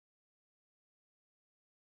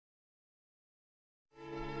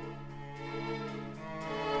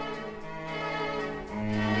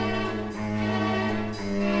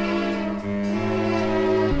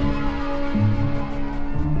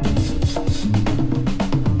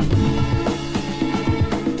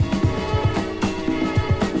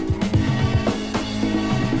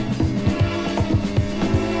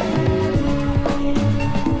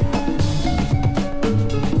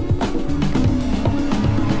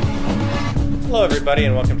Hello, everybody,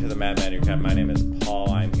 and welcome to the Madman Who Cut. My name is Paul.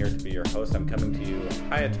 I'm here to be your host. I'm coming to you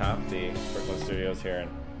high atop the Brooklyn Studios here in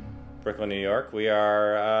Brooklyn, New York.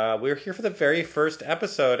 We're here for the very first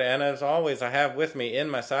episode, and as always, I have with me in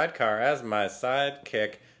my sidecar as my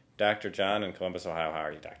sidekick, Dr. John in Columbus, Ohio. How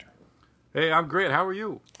are you, Doctor? Hey, I'm great. How are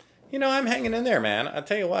you? You know, I'm hanging in there, man. I'll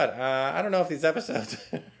tell you what. I don't know if these episodes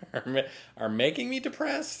are making me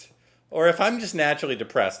depressed, or if I'm just naturally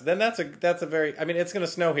depressed. Then that's a very. I mean, it's going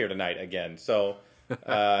to snow here tonight again, so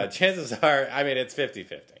chances are, I mean, it's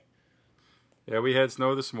 50-50. Yeah, we had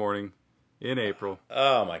snow this morning in April.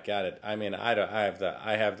 Oh my God! I have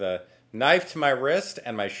the knife to my wrist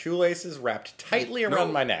and my shoelaces wrapped tightly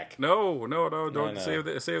around my neck. No, don't save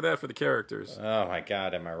that for the characters. Oh my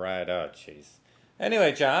God! Am I right? Oh jeez.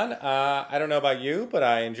 Anyway, John, I don't know about you, but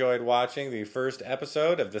I enjoyed watching the first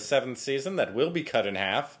episode of the 7th season that will be cut in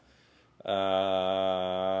half.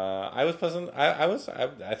 I was pleasant.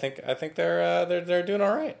 I think they're doing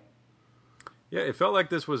all right. Yeah, it felt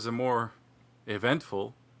like this was a more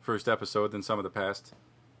eventful first episode than some of the past,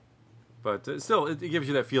 but still, it gives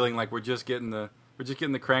you that feeling like we're just getting the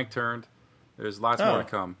crank turned. There's lots more to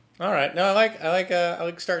come. All right. No, I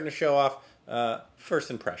like starting to show off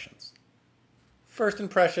first impressions. First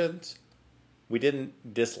impressions, we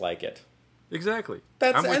didn't dislike it. Exactly.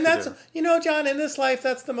 That's you know, John, in this life,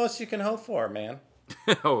 that's the most you can hope for, man.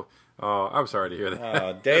 oh, I'm sorry to hear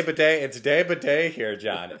that. Day by day, it's day by day here,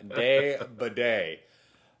 John. Day by day.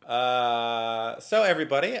 So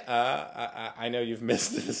everybody, I know you've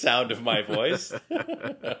missed the sound of my voice,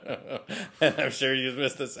 and I'm sure you've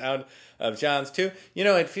missed the sound of John's too. You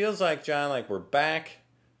know, it feels like, John, like we're back.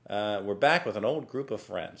 We're back with an old group of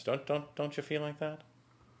friends. Don't you feel like that?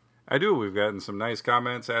 I do. We've gotten some nice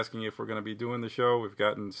comments asking if we're going to be doing the show. We've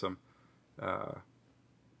gotten some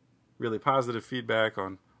really positive feedback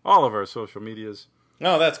on all of our social medias.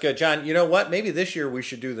 Oh, that's good, John. You know what? Maybe this year we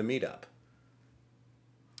should do the meetup.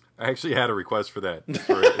 I actually had a request for that.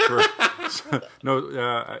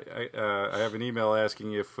 I have an email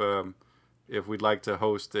asking if we'd like to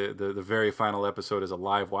host the very final episode as a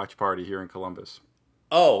live watch party here in Columbus.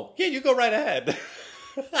 Oh, yeah, you go right ahead.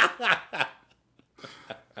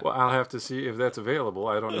 Well, I'll have to see if that's available.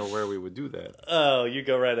 I don't know where we would do that. Oh, you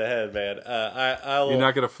go right ahead, man. You're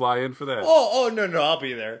not going to fly in for that? Oh, no, I'll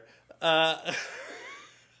be there.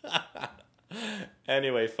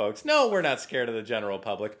 Anyway, folks, no, we're not scared of the general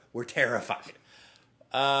public. We're terrified.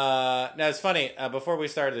 Now, it's funny. Before we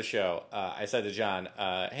started the show, I said to John,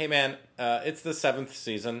 hey, man, it's the 7th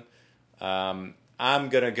season. I'm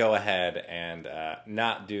going to go ahead and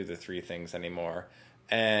not do the 3 things anymore.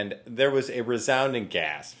 And there was a resounding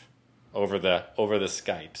gasp over the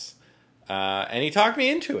Skypes. And he talked me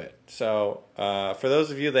into it. So for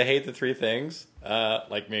those of you that hate the 3 things,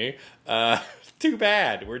 like me, too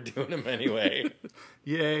bad. We're doing them anyway.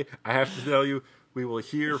 Yay. I have to tell you, we will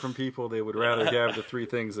hear from people they would rather have the 3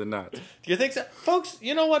 things than not. Do you think so? Folks,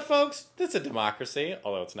 you know what, folks? This is a democracy,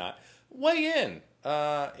 although it's not. Weigh in.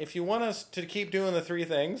 If you want us to keep doing the 3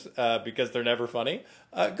 things, because they're never funny,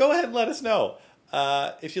 go ahead and let us know.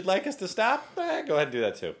 If you'd like us to stop, go ahead and do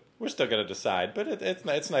that too. We're still going to decide, but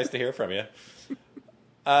it's nice to hear from you.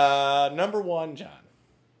 Number 1, John.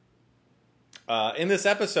 In this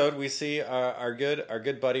episode, we see our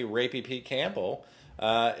good buddy Rapey Pete Campbell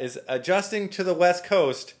is adjusting to the West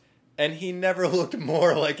Coast, and he never looked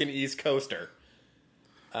more like an East Coaster.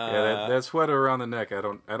 Yeah, that sweater around the neck. I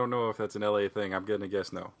don't know if that's an LA thing. I'm gonna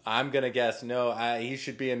guess no. I'm gonna guess no. He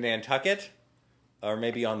should be in Nantucket, or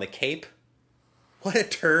maybe on the Cape. What a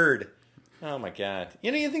turd! Oh my God!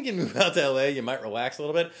 You know, you think you move out to LA, you might relax a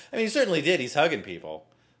little bit. I mean, he certainly did. He's hugging people,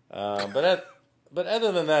 but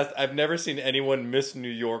other than that, I've never seen anyone miss New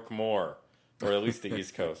York more, or at least the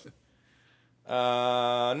East Coast.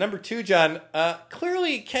 Number 2, John.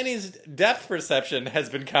 Clearly, Kenny's depth perception has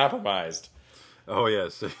been compromised. Oh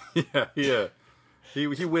yes, yeah. He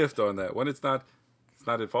whiffed on that one. It's not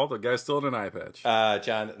his fault. The guy's still in an eye patch.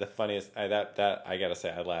 John, the funniest that I gotta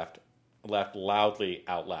say, I laughed loudly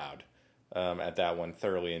out loud at that one.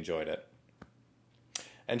 Thoroughly enjoyed it.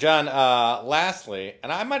 And John, lastly,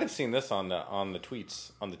 and I might have seen this on the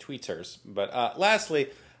tweetsers, but lastly,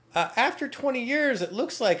 after 20 years, it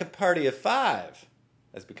looks like a party of 5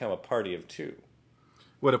 has become a party of 2.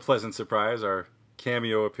 What a pleasant surprise! Our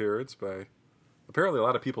cameo appearance by apparently a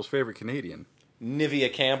lot of people's favorite Canadian,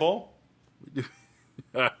 Nivea Campbell. Is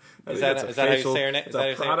that how you say her name? It's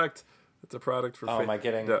a product. It's a product for. Oh, am I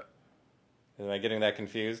getting that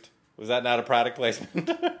confused? Was that not a product placement?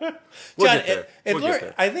 We'll John, get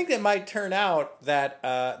there. I think it might turn out that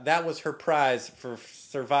that was her prize for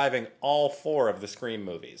surviving all 4 of the Scream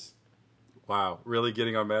movies. Wow, really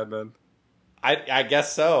getting on Mad Men? I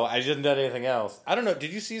guess so. I shouldn't have done anything else. I don't know.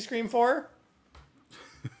 Did you see Scream 4?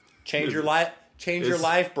 Change your life. Change your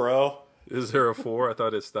life, bro. Is there a 4? I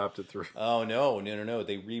thought it stopped at 3. Oh, no.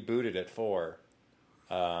 They rebooted at 4.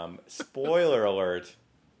 Spoiler alert.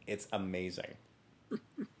 It's amazing. All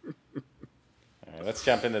right, let's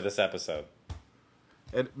jump into this episode.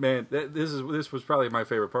 And man, this was probably my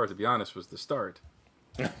favorite part, to be honest, was the start.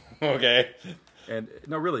 Okay. And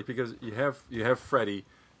no, really, because you have Freddy,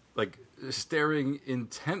 like, staring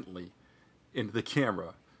intently into the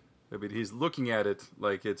camera. I mean, he's looking at it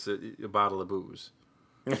like it's a bottle of booze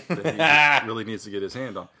that he just really needs to get his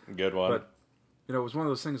hand on. Good one. But it was one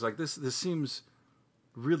of those things like this. This seems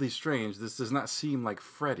really strange. This does not seem like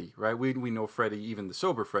Freddy, right? We know Freddy, even the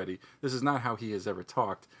sober Freddy. This is not how he has ever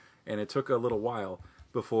talked, and it took a little while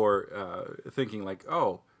before thinking like,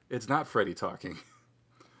 oh, it's not Freddy talking.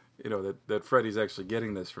 That Freddy's actually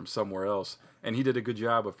getting this from somewhere else, and he did a good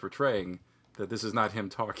job of portraying that this is not him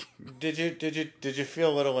talking. Did you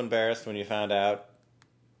feel a little embarrassed when you found out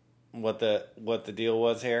what the deal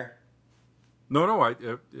was here? No.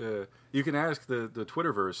 You can ask the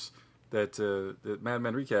Twitterverse that Mad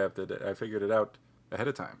Men Recap that I figured it out ahead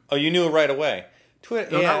of time. Oh, you knew it right away. No,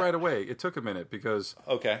 yeah. not right away. It took a minute because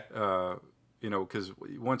okay. Because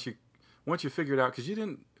once you figured out, because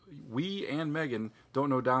we and Megan don't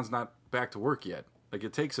know Don's not back to work yet. Like,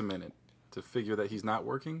 it takes a minute to figure that he's not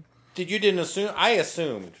working. Didn't assume? I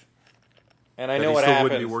assumed, and I that know he what still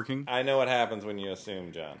happens. Wouldn't be working? I know what happens when you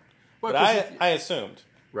assume, John. Well, but I assumed.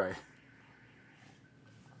 Right.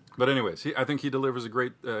 But anyways, I think he delivers a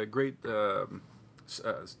great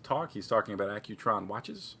talk. He's talking about Accutron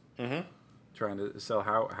watches. Mm-hmm. Trying to sell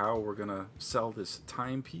how we're gonna sell this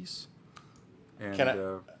timepiece. And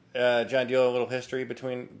John, do you have a little history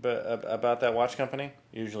about that watch company?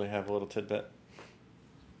 You usually have a little tidbit.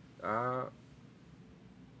 Oh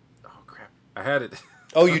crap! I had it.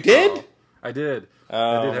 Oh, you did? I did.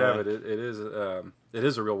 Oh, I did have man. it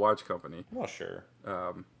is a real watch company. Well, sure.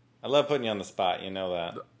 I love putting you on the spot. You know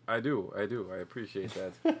that. I do. I appreciate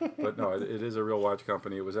that. But no, it is a real watch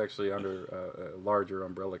company. It was actually under a larger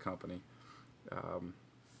umbrella company.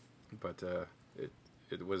 But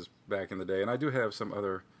it was back in the day. And I do have some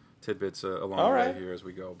other tidbits along the way here as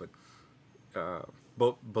we go. But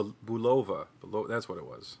Bulova, that's what it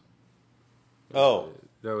was. Oh.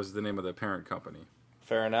 That was the name of the parent company.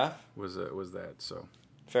 Fair enough. Was that, so.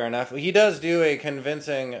 Fair enough. He does do a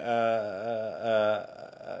convincing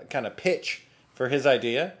kind of pitch for his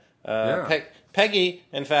idea. Peggy,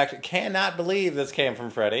 in fact, cannot believe this came from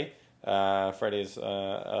Freddy. Freddy's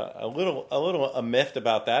a little miffed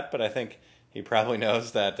about that, but I think he probably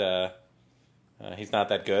knows that he's not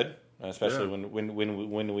that good, especially when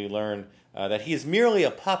we learn that he's merely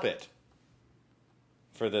a puppet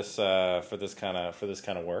for this kind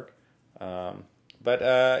of work.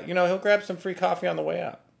 But he'll grab some free coffee on the way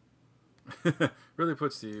out. Really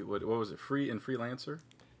puts the what was it, free and freelancer?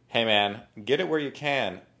 Hey man, get it where you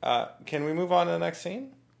can. Can we move on to the next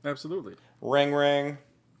scene? Absolutely. Ring ring.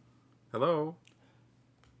 Hello.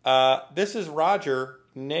 This is Roger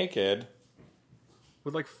naked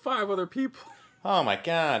with like 5 other people. Oh my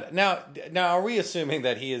god! Now, are we assuming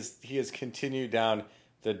that he has continued down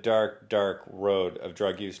the dark road of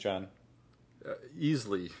drug use, John?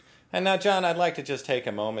 Easily. And now, John, I'd like to just take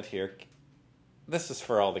a moment here. This is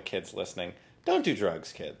for all the kids listening. Don't do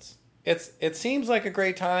drugs, kids. It seems like a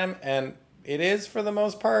great time, and it is for the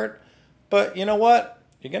most part. But you know what?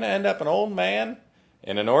 You're going to end up an old man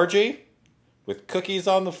in an orgy with cookies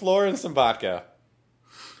on the floor and some vodka.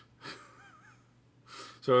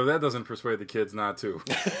 So that doesn't persuade the kids not to.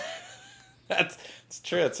 It's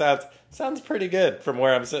true. It sounds pretty good from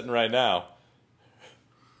where I'm sitting right now.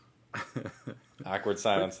 Awkward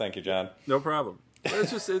silence. Thank you, John. No problem. It's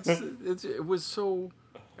just it was so.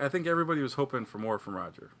 I think everybody was hoping for more from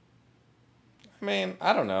Roger. I mean,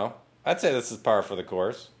 I don't know. I'd say this is par for the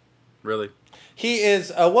course. Really? He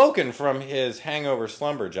is awoken from his hangover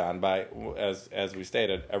slumber, John, by, as we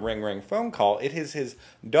stated, a ring phone call. It is his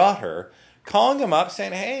daughter calling him up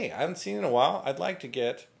saying, hey, I haven't seen you in a while. I'd like to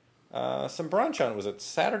get some brunch on. Was it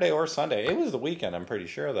Saturday or Sunday? It was the weekend, I'm pretty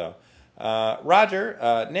sure, though.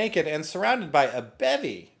 Roger, naked and surrounded by a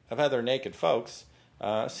bevy of other naked folks,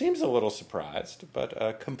 seems a little surprised,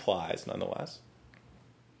 but complies nonetheless.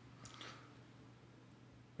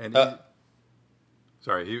 And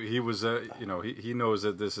he was, he knows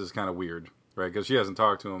that this is kind of weird, right? Because she hasn't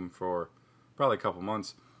talked to him for probably a couple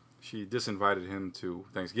months. She disinvited him to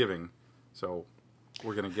Thanksgiving, so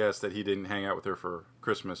we're going to guess that he didn't hang out with her for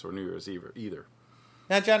Christmas or New Year's Eve either.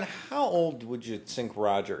 Now, John, how old would you think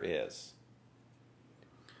Roger is?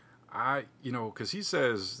 Because he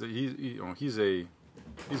says that he's a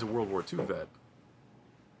World War II vet.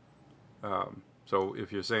 So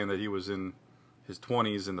if you're saying that he was in his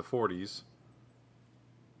 20s and the 40s,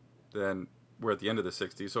 then we're at the end of the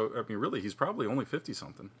 60s. So, I mean, really, he's probably only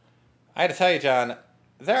 50-something. I had to tell you, John,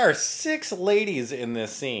 there are 6 ladies in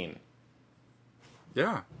this scene.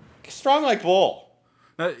 Yeah. Strong like bull.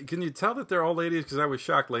 Now, can you tell that they're all ladies? Because I was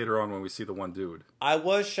shocked later on when we see the one dude. I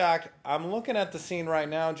was shocked. I'm looking at the scene right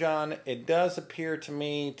now, John. It does appear to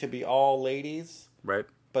me to be all ladies. Right.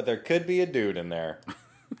 But there could be a dude in there.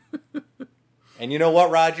 And you know what,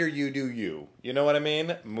 Roger? You do you. You know what I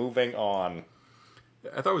mean? Moving on.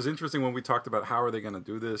 I thought it was interesting when we talked about how are they going to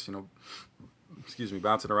do this,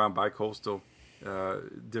 bouncing around bi-coastal,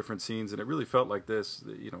 different scenes. And it really felt like this,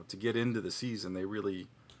 to get into the season, they really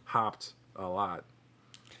hopped a lot.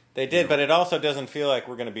 They did, but it also doesn't feel like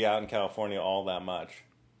we're going to be out in California all that much.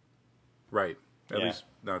 Right. At least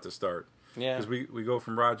not to start. Yeah. Because we go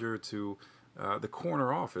from Roger to the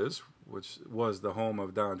corner office, which was the home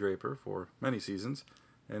of Don Draper for many seasons,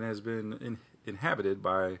 and has been inhabited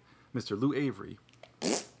by Mr. Lou Avery,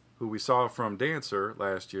 who we saw from Dancer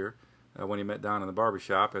last year when he met Don in the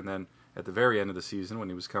barbershop, and then at the very end of the season when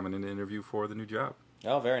he was coming in to interview for the new job.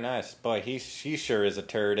 Oh, very nice. Boy, he sure is a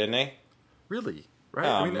turd, isn't he? Really? Right?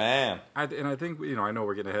 Oh, man. I think, I know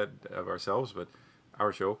we're getting ahead of ourselves, but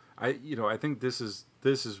our show, I think this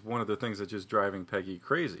is one of the things that's just driving Peggy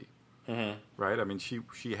crazy. Mm-hmm. Right? I mean,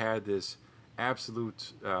 she had this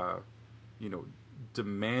absolute,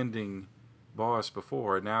 demanding boss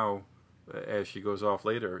before, and now, as she goes off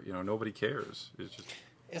later, nobody cares.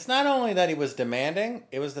 It's not only that he was demanding,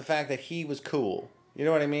 it was the fact that he was cool. You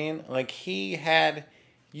know what I mean? Like,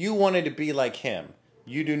 you wanted to be like him.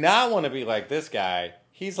 You do not want to be like this guy.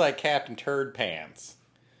 He's like Captain Turd Pants.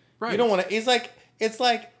 Right. You don't want to, it's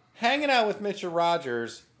like hanging out with Mr.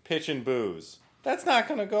 Rogers, pitching booze. That's not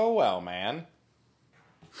going to go well, man.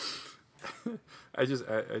 I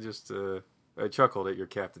chuckled at your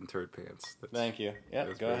Captain Turd Pants. Thank you.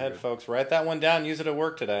 Yep, go ahead, good. Folks. Write that one down. Use it at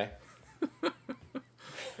work today.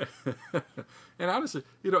 And honestly,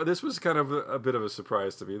 this was kind of a bit of a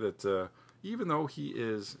surprise to me that even though he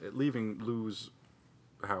is leaving Lou's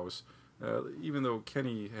house, even though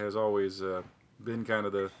Kenny has always been kind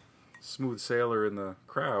of the smooth sailor in the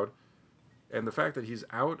crowd, and the fact that he's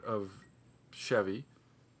out of Chevy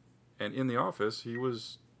and in the office, he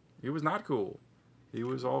was not cool. He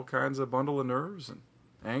was all kinds of bundle of nerves and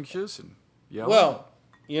anxious and yelling. Well,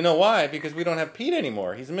 you know why? Because we don't have Pete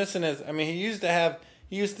anymore. He's missing he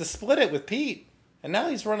used to split it with Pete, and now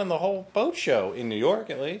he's running the whole boat show in New York,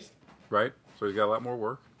 at least. Right? So he's got a lot more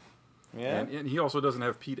work. Yeah. And he also doesn't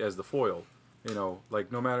have Pete as the foil.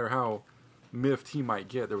 Like no matter how miffed he might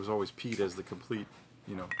get, there was always Pete as the complete,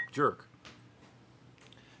 jerk.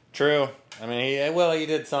 True. I mean, he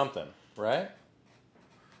did something, right?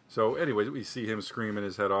 So anyway, we see him screaming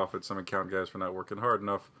his head off at some account guys for not working hard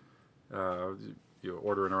enough.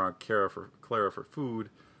 Ordering around Clara for food,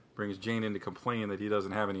 brings Jane in to complain that he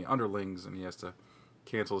doesn't have any underlings, and he has to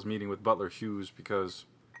cancel his meeting with Butler Shoes because,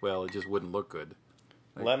 well, it just wouldn't look good.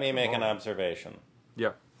 Let me make an observation.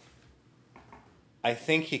 Yeah. I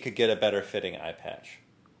think he could get a better fitting eye patch.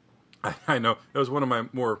 I know. That was one of my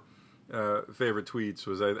more favorite tweets.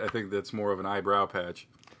 I think that's more of an eyebrow patch.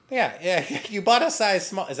 Yeah. You bought a size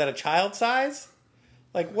small. Is that a child size?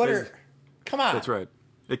 Like, come on. That's right.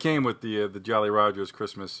 It came with the Jolly Rogers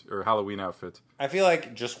Christmas or Halloween outfit. I feel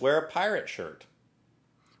like just wear a pirate shirt.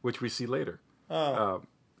 Which we see later. Oh.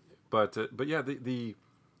 But yeah,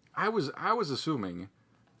 I was assuming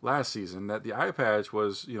last season that the eye patch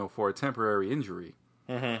was, for a temporary injury.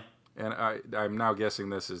 Mm-hmm. And I'm now guessing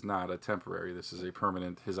this is not a temporary. This is a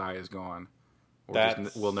permanent. His eye is gone, or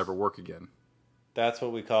just will never work again. That's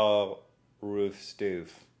what we call roof stoof.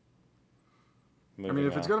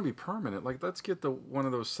 If it's going to be permanent, let's get one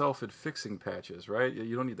of those self-fixing patches, right?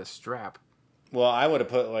 You don't need the strap. Well, I would have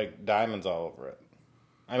put diamonds all over it.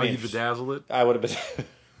 You bedazzled it? I would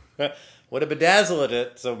have bedazzled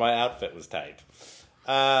it so my outfit was tight.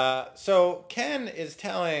 So Ken is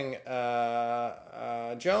telling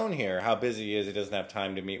Joan here how busy he is. He doesn't have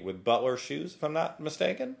time to meet with Butler Shoes, if I'm not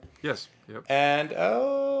mistaken. Yes. Yep. And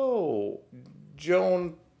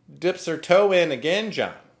Joan dips her toe in again,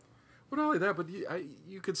 John. Well, not only that, but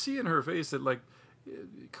you could see in her face that,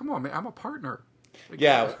 come on, man, I'm a partner.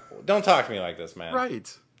 Yeah, don't talk to me like this, man.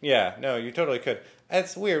 Right. Yeah, no, you totally could.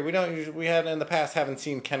 It's weird. We had in the past haven't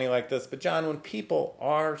seen Kenny like this, but John, when people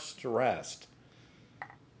are stressed,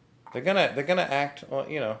 they're gonna act. Well,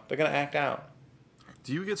 they're gonna act out.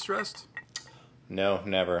 Do you get stressed? No,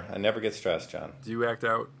 never. I never get stressed, John. Do you act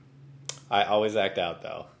out? I always act out,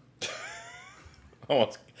 though.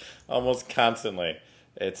 almost, almost constantly.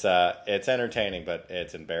 It's entertaining, but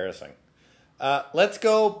it's embarrassing. Let's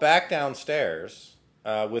go back downstairs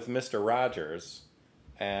with Mr. Rogers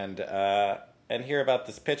and hear about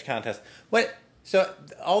this pitch contest. What? So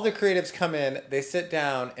all the creatives come in, they sit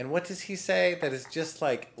down, and what does he say that is just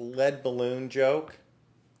like lead balloon joke?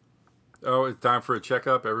 Oh, it's time for a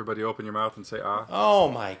checkup. Everybody open your mouth and say ah. Oh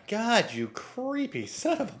my God, you creepy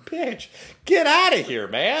son of a bitch! Get out of here,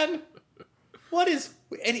 man! What is?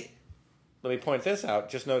 Let me point this out.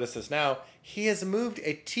 Just notice this now. He has moved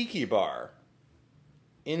a tiki bar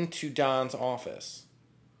into Don's office.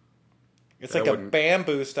 It's That like a wouldn't-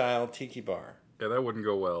 bamboo style tiki bar. Yeah, that wouldn't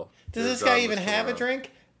go well. Does if this guy Don even was still have a around.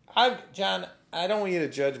 drink? John, I don't want you to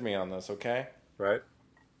judge me on this, okay? Right?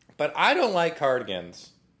 But I don't like cardigans.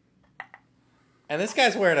 And this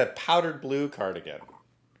guy's wearing a powdered blue cardigan.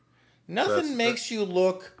 Nothing That's- makes you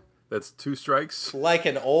look That's 2 strikes. like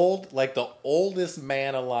the oldest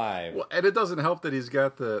man alive. Well, and it doesn't help that he's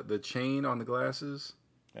got the chain on the glasses.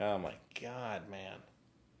 Oh my God, man.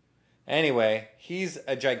 Anyway, he's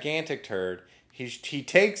a gigantic turd. He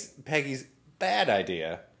takes Peggy's bad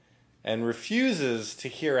idea and refuses to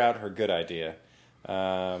hear out her good idea.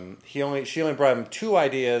 She only brought him 2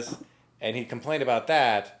 ideas, and he complained about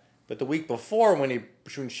that. But the week before,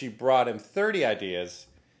 when she brought him 30 ideas,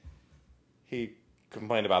 he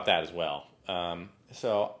complained about that as well.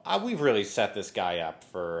 So we've really set this guy up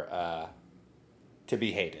for to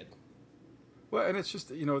be hated. Well, and it's just,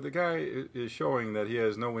 the guy is showing that he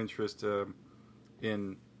has no interest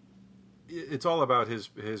in. It's all about his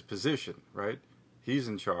position, right? He's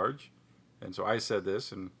in charge, and so I said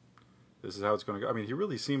this, and this is how it's going to go. I mean, he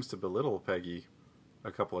really seems to belittle Peggy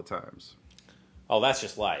a couple of times. Oh, that's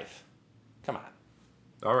just life. Come on.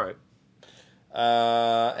 All right.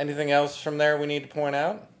 Anything else from there we need to point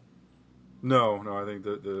out? No, I think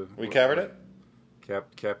We covered it.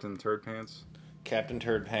 Captain Turd Pants. Captain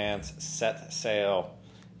Turd Pants set sail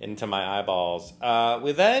into my eyeballs.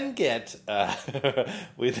 We then get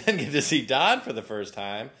to see Don for the first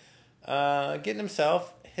time, getting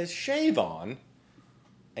himself his shave on,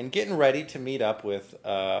 and getting ready to meet up with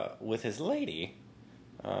his lady.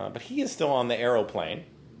 But he is still on the aeroplane,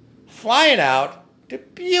 flying out to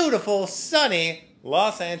beautiful, sunny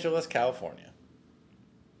Los Angeles, California.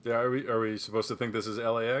 Yeah, are we supposed to think this is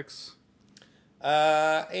LAX?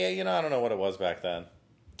 Yeah, I don't know what it was back then.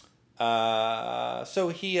 So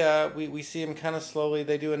we see him kind of slowly.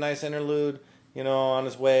 They do a nice interlude, on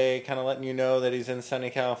his way, kind of letting you know that he's in sunny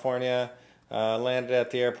California. Landed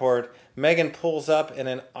at the airport. Megan pulls up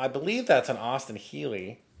in I believe that's an Austin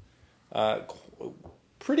Healey.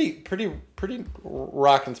 Pretty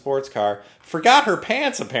rockin' sports car. Forgot her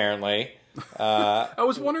pants apparently. I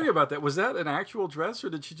was wondering about that. Was that an actual dress, or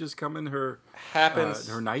did she just come in her Happens.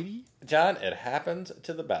 her nightie? John, it happens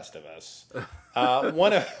to the best of us.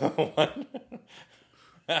 One.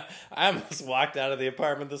 I almost walked out of the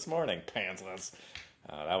apartment this morning, pantsless.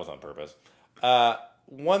 That was on purpose.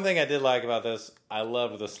 One thing I did like about this, I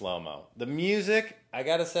loved the slow-mo. The music, I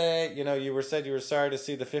gotta say, you said you were sorry to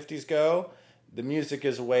see the 50s go. The music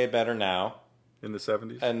is way better now. In the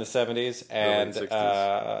 70s? In the 70s. And,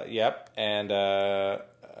 60s. Yep. And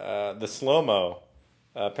the slow-mo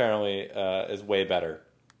apparently is way better.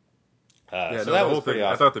 So that was pretty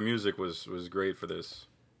awesome. I thought the music was great for this.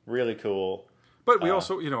 Really cool. But we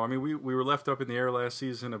also, we were left up in the air last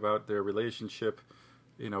season about their relationship.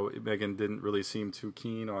 Megan didn't really seem too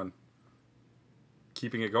keen on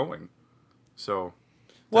keeping it going. So,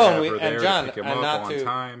 well, and John, pick him and up on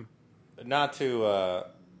time. Not to,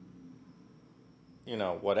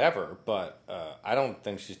 whatever, but I don't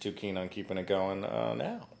think she's too keen on keeping it going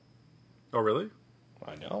now. Oh, really?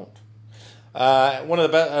 I don't.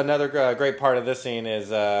 Another great part of this scene is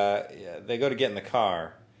they go to get in the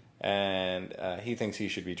car, and he thinks he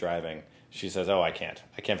should be driving. She says, "Oh, I can't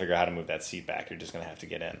figure out how to move that seat back. You're just going to have to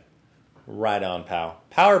get in." Right on, pal.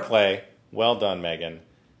 Power play. Well done, Megan.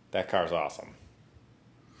 That car's awesome.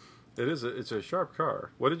 It is. It's a sharp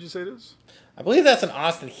car. What did you say it is? I believe that's an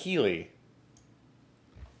Austin Healey.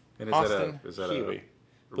 And is that Healey.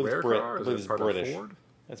 a rare car? Or is it part British. of Ford?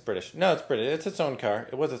 It's British. No, it's British. It's its own car.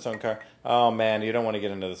 It was its own car. Oh, man, you don't want to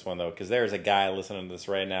get into this one, though, because there's a guy listening to this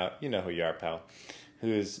right now. You know who you are, pal.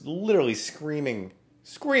 Who's literally screaming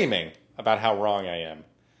about how wrong I am.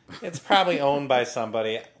 It's probably owned by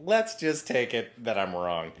somebody. Let's just take it that I'm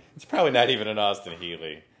wrong. It's probably not even an Austin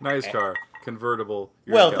Healey. Nice car. Convertible.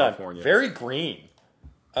 You're Well in done. California. Very green.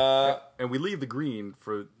 And we leave the green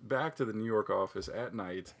for back to the New York office at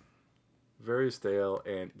night. Very stale,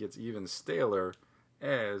 and gets even staler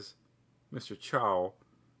as Mr. Chow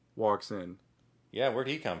walks in. Yeah, where'd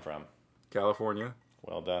he come from? California.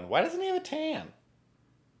 Well done. Why doesn't he have a tan?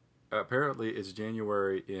 Apparently, it's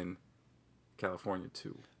January in California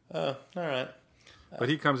too. Oh, all right. But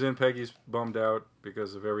he comes in. Peggy's bummed out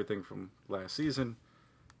because of everything from last season.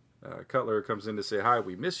 Cutler comes in to say, hi,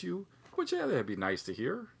 we miss you. Which, yeah, that'd be nice to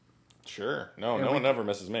hear. Sure. No, And no one ever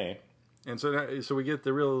misses me. And so we get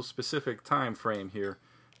the real specific time frame here.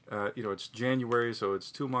 It's January, so it's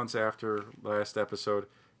 2 months after last episode.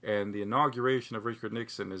 And the inauguration of Richard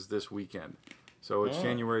Nixon is this weekend. So it's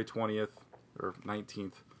January 20th or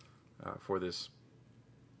 19th for this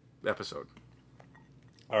episode.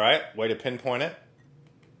 All right. Way to pinpoint it.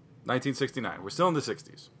 1969. We're still in the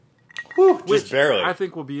 60s. Whew, Which just barely. I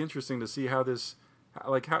think will be interesting to see how this,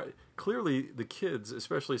 how clearly the kids,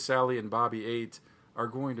 especially Sally and Bobby 8, are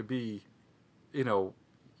going to be,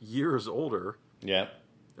 years older. Yeah.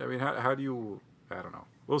 I mean, how do you, I don't know.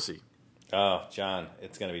 We'll see. Oh, John,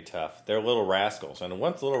 it's going to be tough. They're little rascals. And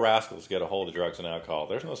once little rascals get a hold of drugs and alcohol,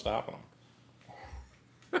 there's no stopping them.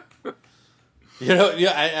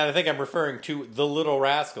 I think I'm referring to the Little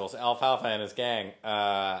Rascals, Alfalfa and his gang.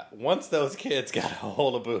 Once those kids got a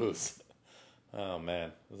hold of booze, oh man,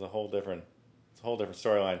 it was a whole different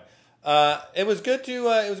storyline. It was good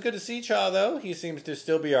to see Chaw though. He seems to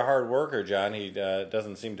still be a hard worker, John. He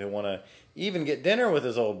doesn't seem to want to even get dinner with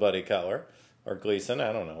his old buddy Cutler or Gleason.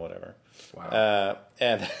 I don't know, whatever. Wow.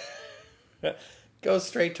 And goes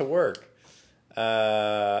straight to work.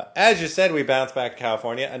 As you said, we bounce back to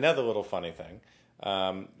California. Another little funny thing.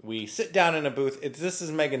 We sit down in a booth. This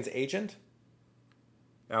is Megan's agent.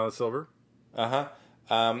 Alan Silver.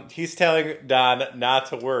 He's telling Don not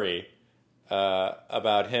to worry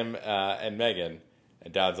about him and Megan.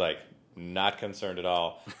 And Don's like, not concerned at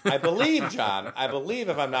all. I believe, John,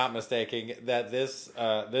 if I'm not mistaken, that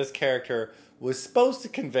this character was supposed to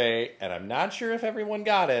convey, and I'm not sure if everyone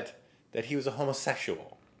got it, that he was a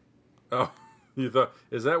homosexual. Oh, you thought,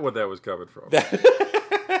 is that what that was coming from?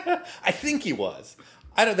 I think he was.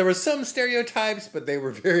 There were some stereotypes, but they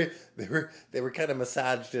were kind of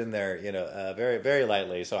massaged in there, very, very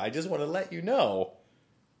lightly. So I just want to let you know,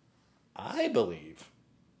 I believe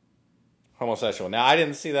homosexual. Now, I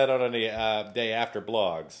didn't see that on any day after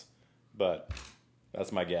blogs, but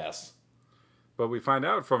that's my guess. But we find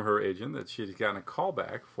out from her agent that she'd gotten a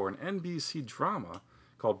callback for an NBC drama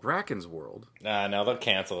called Bracken's World. No, they'll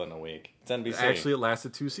cancel it in a week. It's NBC. Actually, it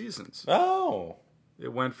lasted 2 seasons. Oh.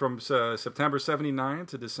 It went from September 79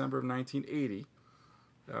 to December of 1980.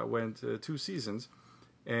 Went 2 seasons.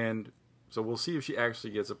 And so we'll see if she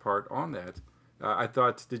actually gets a part on that. I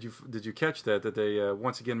thought, did you catch that they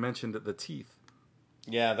once again mentioned the teeth?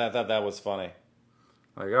 Yeah, that was funny.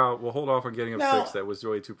 Like, oh, we'll hold off on getting them fixed. That was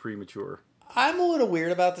way too premature. I'm a little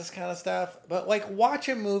weird about this kind of stuff, but watch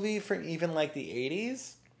a movie from even the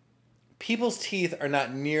 80s. People's teeth are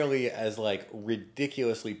not nearly as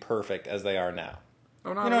ridiculously perfect as they are now.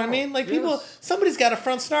 Oh, no, you know what I mean? Somebody's got a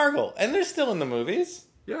front snargle, and they're still in the movies.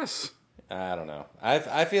 Yes. I don't know.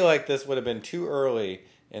 I feel like this would have been too early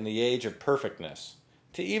in the age of perfectness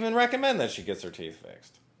to even recommend that she gets her teeth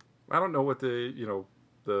fixed. I don't know what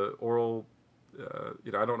the oral,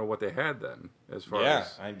 I don't know what they had then as far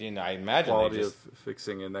as I imagine quality of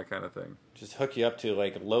fixing and that kind of thing. Just hook you up to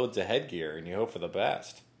loads of headgear and you hope for the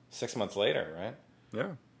best. 6 months later, right?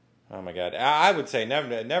 Yeah. Oh my God. I would say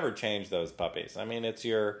never change those puppies. I mean, it's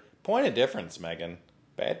your point of difference, Megan.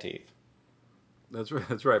 Bad teeth. That's right.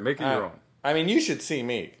 That's right. Make it your own. I mean, you should see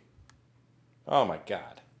me. Oh my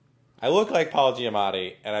God. I look like Paul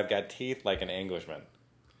Giamatti, and I've got teeth like an Englishman.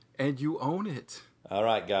 And you own it. All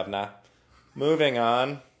right, governor. Moving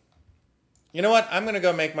on. You know what? I'm going to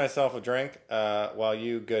go make myself a drink while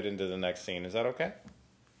you get into the next scene. Is that okay?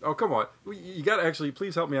 Oh, come on. You got to actually,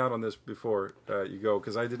 please help me out on this before you go,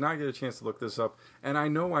 because I did not get a chance to look this up, and I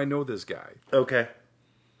know this guy. Okay.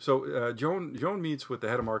 So Joan meets with the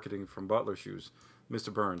head of marketing from Butler Shoes,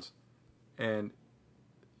 Mr. Burns, and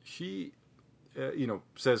she,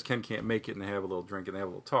 says Ken can't make it, and they have a little drink, and they have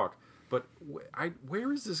a little talk. But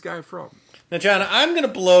where is this guy from? Now, John, I'm going to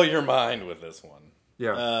blow your mind with this one.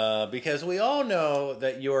 Yeah. Because we all know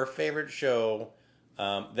that your favorite show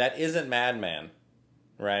that isn't Mad Men,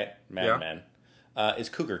 right? Mad Men, is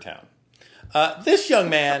Cougar Town. This young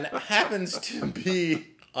man happens to be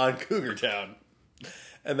on Cougar Town.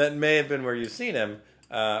 And that may have been where you've seen him,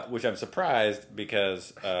 which I'm surprised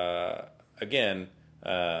because, again,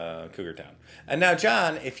 Cougar Town. And now,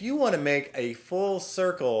 John, if you want to make a full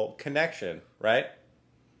circle connection, right?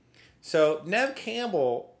 So Neve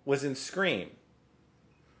Campbell was in Scream.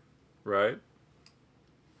 Right.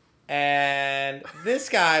 And this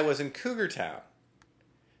guy was in Cougar Town.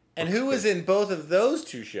 And who was in both of those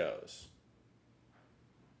two shows?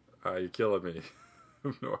 You're killing me. I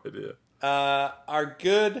have no idea. Our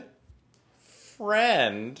good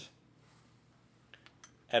friend,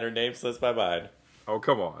 and her name slips my mind. Oh,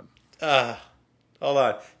 come on. Hold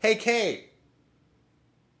on. Hey, Kate.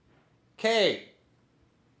 Kate.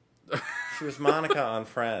 She was Monica on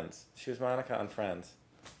Friends.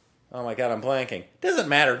 Oh my God, I'm blanking. Doesn't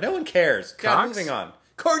matter. No one cares. God, moving on.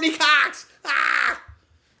 Courtney Cox.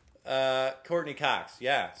 Courtney Cox.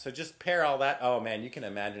 Yeah. So just pair all that. Oh man, you can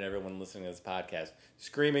imagine everyone listening to this podcast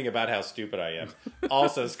screaming about how stupid I am.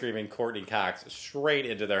 Also screaming Courtney Cox straight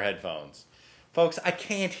into their headphones. Folks, I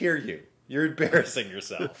can't hear you. You're embarrassing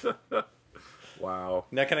yourself. Wow.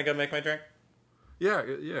 Now can I go make my drink? Yeah,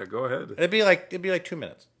 go ahead. It'd be like 2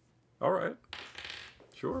 minutes. All right.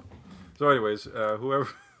 Sure. So anyways, whoever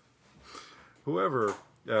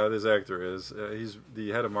this actor is, he's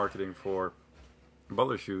the head of marketing for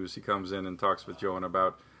Butler Shoes. He comes in and talks with Joan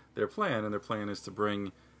about their plan, and their plan is to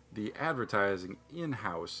bring the advertising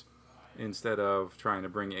in-house instead of trying to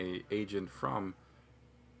bring a agent from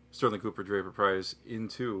Sterling Cooper Draper Price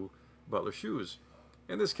into Butler Shoes.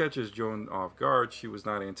 And this catches Joan off guard. She was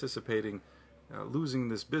not anticipating losing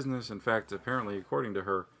this business. In fact, apparently, according to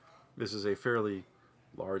her, this is a fairly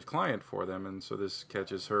large client for them, and so this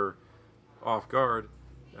catches her off guard.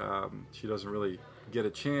 She doesn't really get a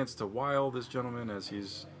chance to wile this gentleman as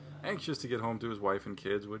he's anxious to get home to his wife and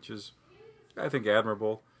kids, which is, I think,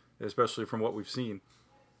 admirable, especially from what we've seen.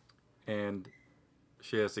 And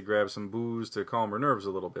she has to grab some booze to calm her nerves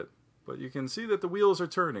a little bit. But you can see that the wheels are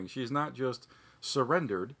turning. She's not just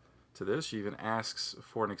surrendered to this. She even asks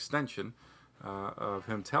for an extension of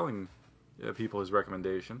him telling people his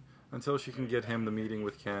recommendation until she can get him the meeting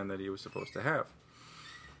with Ken that he was supposed to have.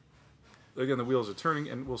 Again, the wheels are turning,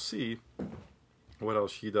 and we'll see what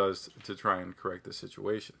else she does to try and correct the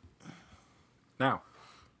situation. Now,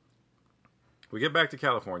 we get back to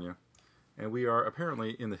California, and we are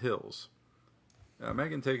apparently in the hills.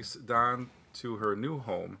 Megan takes Don to her new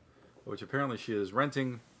home, which apparently she is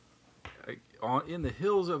renting in the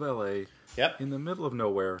hills of L.A. Yep. In the middle of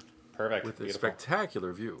nowhere. Perfect. With Beautiful. a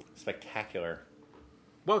spectacular view. Spectacular.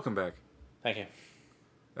 Welcome back. Thank you.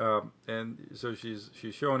 And so she's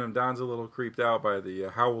showing him. Don's a little creeped out by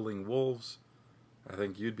the howling wolves. I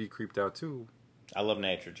think you'd be creeped out too. I love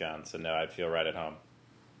nature, John, so no, I'd feel right at home.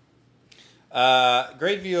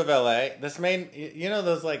 Great view of LA. This main, you know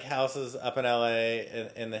those like houses up in LA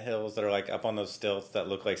in the hills that are like up on those stilts that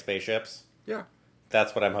look like spaceships? Yeah.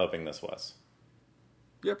 That's what I'm hoping this was.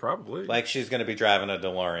 Yeah, probably. Like she's going to be driving a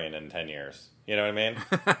DeLorean in 10 years. You know what I mean?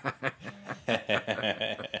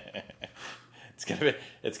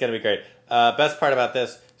 It's gonna be great. Best part about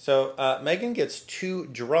this, so Megan gets too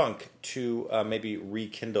drunk to maybe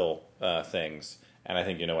rekindle things, and I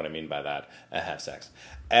think you know what I mean by that. Have sex,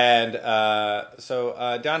 and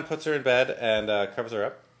so Don puts her in bed and covers her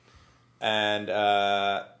up, and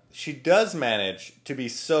she does manage to be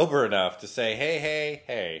sober enough to say,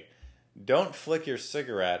 "Hey, don't flick your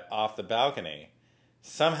cigarette off the balcony."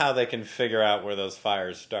 Somehow they can figure out where those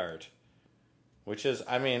fires start. Which is,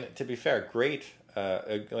 I mean, to be fair, great,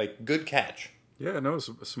 like, good catch. Yeah, no,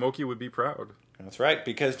 Smokey would be proud. That's right,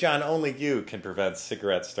 because, John, only you can prevent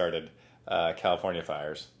cigarette-started California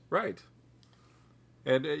fires. Right.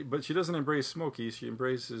 And but she doesn't embrace Smokey. She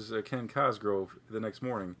embraces Ken Cosgrove the next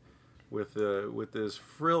morning with this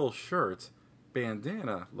frill shirt,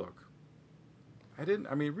 bandana look. I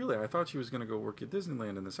thought she was going to go work at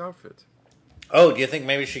Disneyland in this outfit. Oh, do you think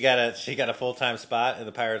maybe she got a full-time spot in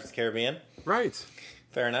the Pirates of the Caribbean? Right.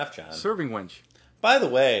 Fair enough, John. Serving wench. By the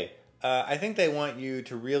way, I think they want you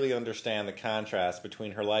to really understand the contrast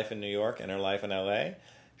between her life in New York and her life in L.A.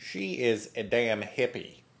 She is a damn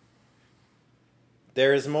hippie.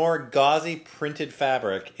 There is more gauzy printed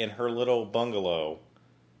fabric in her little bungalow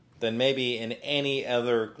than maybe in any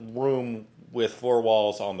other room with 4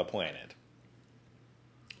 walls on the planet.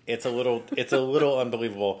 It's a little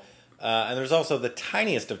unbelievable. And there's also the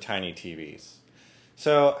tiniest of tiny TVs.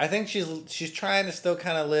 So I think she's trying to still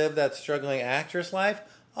kind of live that struggling actress life.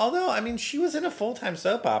 Although, I mean, she was in a full-time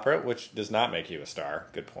soap opera, which does not make you a star.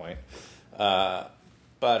 Good point. Yeah,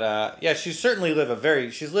 she's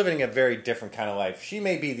living a very different kind of life. She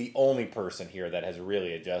may be the only person here that has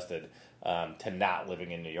really adjusted to not living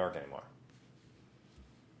in New York anymore.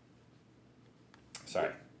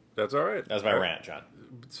 Sorry. That's all right. That was my rant, John.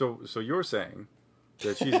 So you're saying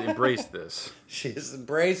that she's embraced this. She's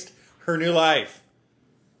embraced her new life.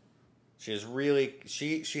 She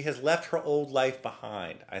has left her old life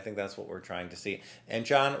behind. I think that's what we're trying to see. And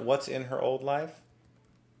John, what's in her old life?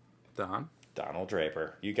 Donald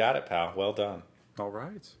Draper. You got it, pal. Well done. All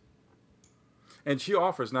right. And she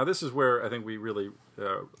offers, now this is where I think we really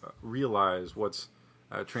realize what's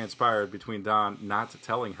transpired between Don not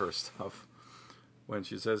telling her stuff when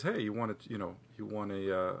she says, "Hey, you want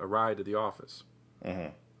a ride to the office?"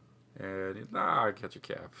 Mm-hmm. And nah, I catch a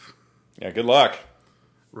cab. Yeah, good luck.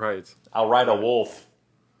 Right. I'll ride a wolf.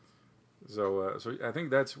 So I think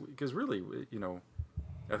that's because really,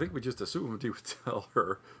 I think we just assumed he would tell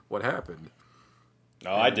her what happened.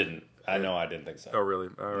 No, I didn't. I didn't think so. Oh, really?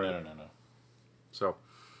 All right. No. So,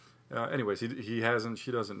 anyways, he hasn't.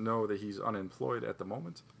 She doesn't know that he's unemployed at the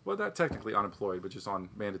moment. Well, not technically unemployed, but just on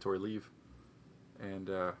mandatory leave. And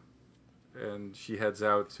she heads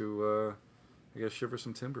out to, I guess, shiver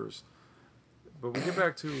some timbers. But we get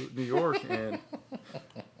back to New York and.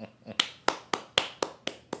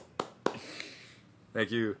 Thank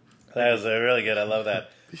you. That was really good. I love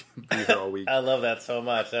that. Be here all week. I love that so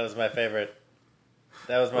much. That was my favorite.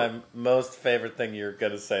 That was my most favorite thing you're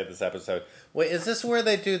going to say this episode. Wait, is this where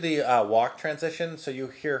they do the walk transition? So you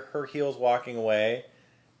hear her heels walking away,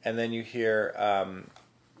 and then you hear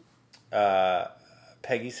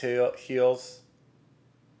Peggy's heels?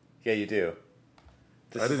 Yeah, you do.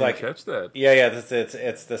 I didn't even catch that. Yeah.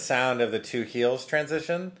 It's the sound of the two heels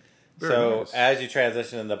transition. Very nice. As you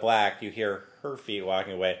transition into black, you hear her feet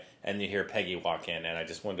walking away, and you hear Peggy walk in. And I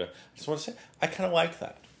just want to say, I kind of liked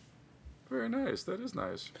that. Very nice. That is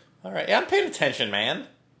nice. All right. Yeah, I'm paying attention, man.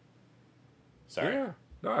 Sorry. Yeah.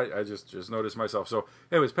 No, I just noticed myself. So,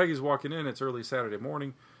 anyways, Peggy's walking in. It's early Saturday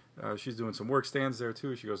morning. She's doing some work stands there,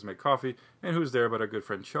 too. She goes to make coffee. And who's there but our good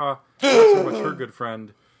friend Shaw? Not so much her good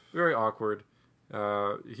friend. Very awkward.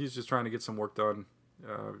 He's just trying to get some work done.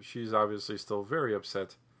 She's obviously still very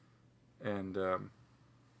upset. And,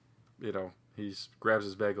 he grabs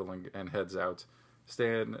his bagel and heads out.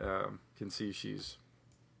 Stan can see she's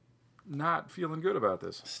not feeling good about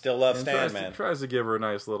this. Still love Stan, man. Tries to give her a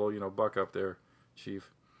nice little, buck up there,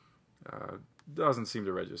 Chief. Doesn't seem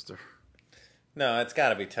to register. No, it's got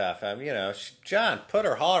to be tough. John put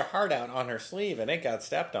her heart out on her sleeve, and it got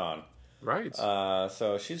stepped on. Right.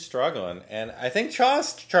 So she's struggling, and I think Chaw's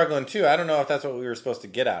struggling too. I don't know if that's what we were supposed to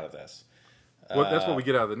get out of this. Well, that's what we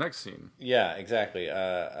get out of the next scene. Yeah, exactly.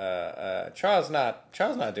 Chaw's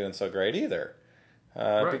not doing so great either.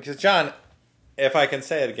 Right. Because John, if I can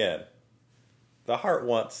say it again, the heart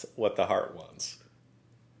wants what the heart wants.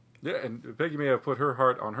 Yeah, and Peggy may have put her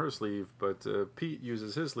heart on her sleeve, but Pete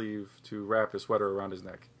uses his sleeve to wrap his sweater around his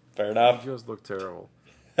neck. Fair enough. He just looked terrible.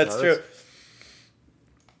 That's true.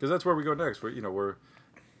 Because that's where we go next. We're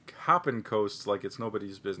hopping coasts like it's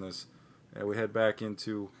nobody's business, and we head back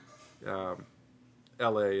into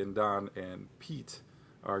L.A. and Don and Pete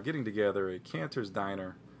are getting together at Cantor's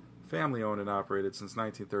Diner, family owned and operated since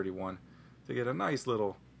 1931, to get a nice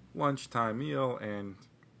little lunchtime meal and,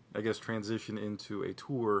 I guess, transition into a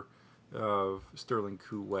tour of Sterling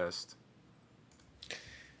Koo West.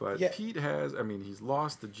 But yeah. Pete he's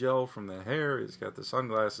lost the gel from the hair. He's got the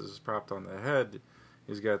sunglasses propped on the head.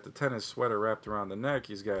 He's got the tennis sweater wrapped around the neck.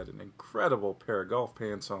 He's got an incredible pair of golf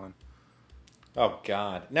pants on. Oh,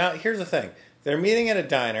 God. Now, here's the thing. They're meeting at a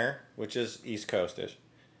diner, which is East Coastish.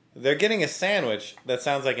 They're getting a sandwich that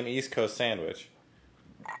sounds like an East Coast sandwich.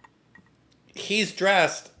 He's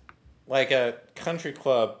dressed like a country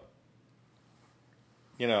club,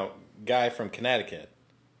 guy from Connecticut.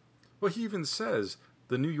 Well, he even says,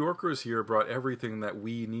 the New Yorkers here brought everything that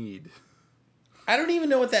we need. I don't even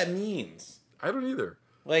know what that means. I don't either.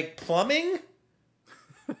 Like plumbing?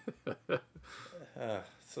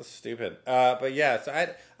 So stupid. But yeah, so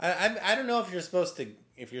I don't know if you're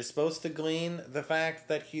supposed to glean the fact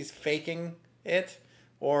that he's faking it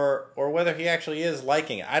or whether he actually is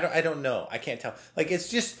liking it. I don't know. I can't tell. Like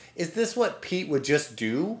is this what Pete would just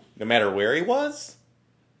do no matter where he was?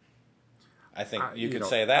 I think you could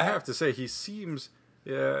say that. I have to say he seems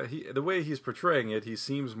the way he's portraying it, he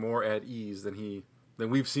seems more at ease than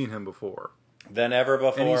we've seen him before. Than ever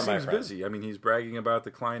before, and he my seems friend. Busy. I mean, he's bragging about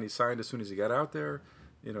the client he signed as soon as he got out there.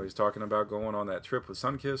 He's talking about going on that trip with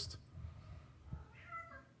Sunkist.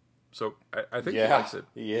 So I think he likes it.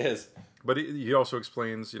 He is. But he also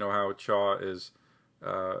explains, how Chaw is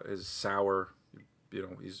sour.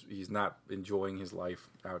 He's not enjoying his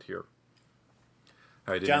life out here.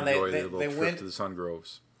 I didn't enjoy the little trip to the Sun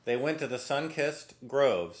Groves. They went to the Sunkist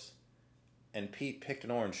Groves, and Pete picked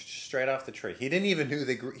an orange straight off the tree. He didn't even know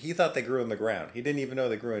they grew. He thought they grew in the ground. He didn't even know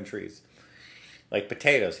they grew in trees, like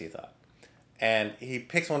potatoes. He thought. And he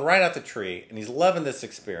picks one right out the tree, and he's loving this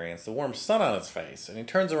experience, the warm sun on his face. And he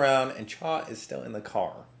turns around, and Chaw is still in the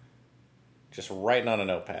car, just writing on a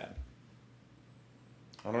notepad.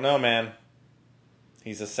 I don't know, man.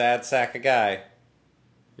 He's a sad sack of guy.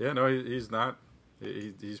 Yeah, no, he's not.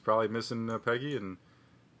 He's probably missing Peggy, and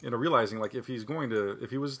realizing like if he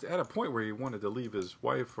was at a point where he wanted to leave his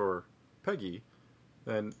wife for Peggy,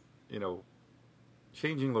 then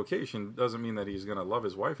changing location doesn't mean that he's going to love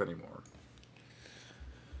his wife anymore.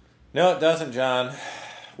 No, it doesn't, John.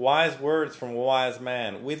 Wise words from a wise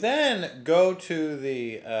man. We then go to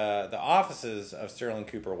the offices of Sterling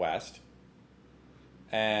Cooper West,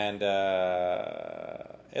 and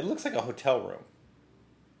it looks like a hotel room,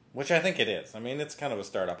 which I think it is. I mean, it's kind of a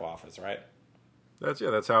startup office, right?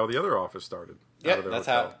 That's how the other office started. Yeah,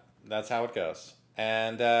 that's how it goes.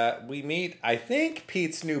 And we meet, I think,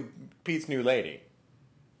 Pete's new lady.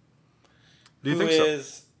 Do you think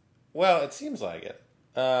so? Well, it seems like it.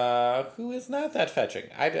 Who is not that fetching.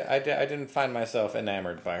 I didn't find myself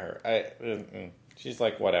enamored by her. She's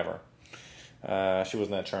like whatever. She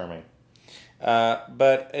wasn't that charming.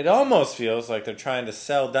 But it almost feels like they're trying to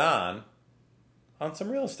sell Don on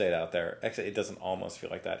some real estate out there. Actually, it doesn't almost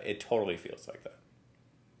feel like that. It totally feels like that.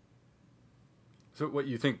 So what,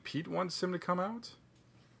 you think Pete wants him to come out?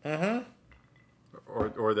 Mm-hmm.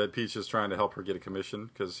 Or that Pete's just trying to help her get a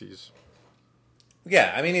commission because he's...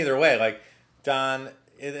 Yeah, I mean, either way, like, Don,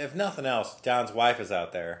 if nothing else, Don's wife is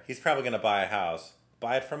out there. He's probably going to buy a house.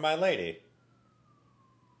 Buy it from my lady.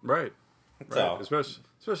 Right. So,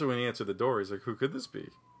 especially when he answered the door, he's like, who could this be?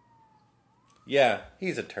 Yeah,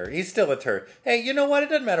 he's a turd. He's still a turd. Hey, you know what? It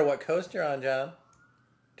doesn't matter what coast you're on, John.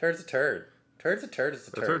 Turd's a turd. Turd's a turd is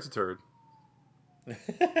a turd. A turd's a turd.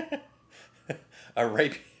 a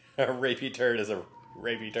rapey turd is a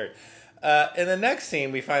rapey turd. In the next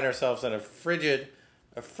scene, we find ourselves on a frigid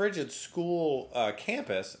school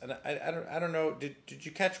campus, and I don't know. Did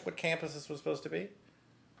you catch what campus this was supposed to be?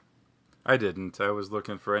 I didn't. I was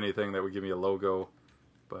looking for anything that would give me a logo,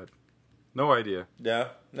 but no idea.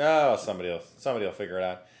 No, somebody will figure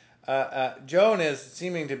it out. Joan is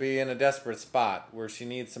seeming to be in a desperate spot where she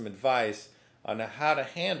needs some advice on how to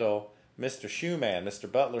handle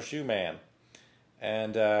Mr. Butler Shoeman,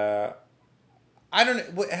 and I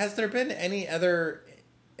don't know. Has there been any other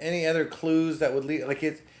clues that would lead? Like,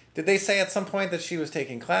 did they say at some point that she was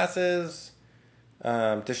taking classes?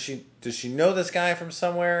 Does she know this guy from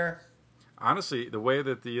somewhere? Honestly, the way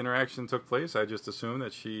that the interaction took place, I just assumed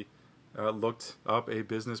that she looked up a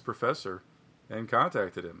business professor and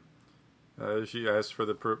contacted him. She asked for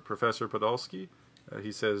the Professor Podolsky.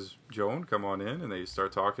 He says, "Joan, come on in," and they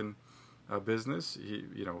start talking business.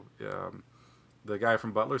 The guy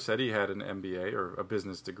from Butler said he had an MBA or a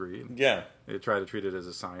business degree. Yeah. They try to treat it as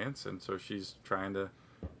a science, and so she's trying to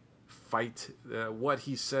fight what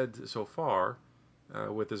he said so far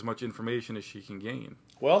with as much information as she can gain.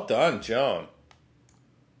 Well done, Joan.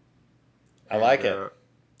 I like it.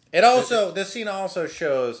 This scene also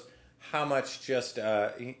shows how much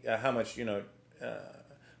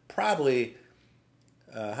probably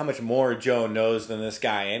how much more Joan knows than this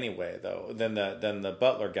guy anyway, though, than the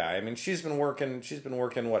Butler guy. I mean, she's been working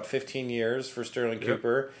what, 15 years for Sterling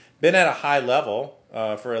Cooper, been at a high level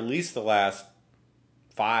for at least the last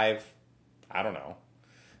 5. I don't know.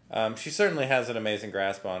 She certainly has an amazing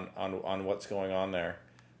grasp on what's going on there.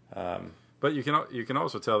 But you can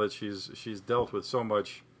also tell that she's dealt with so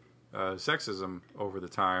much sexism over the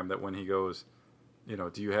time that when he goes,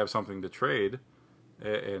 do you have something to trade?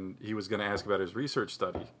 And he was going to ask about his research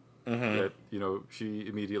study. Mm-hmm. That she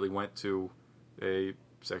immediately went to a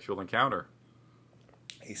sexual encounter.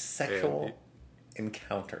 A sexual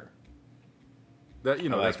encounter.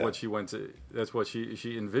 That's what she went to. That's what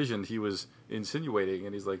she envisioned. He was insinuating,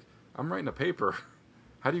 and he's like, "I'm writing a paper.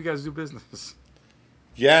 How do you guys do business?"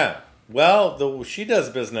 Yeah. Well, she does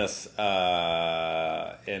business in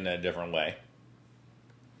a different way.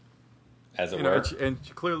 As it were. And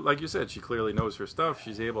she clearly, like you said, she clearly knows her stuff.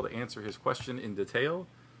 She's able to answer his question in detail.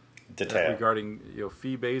 Regarding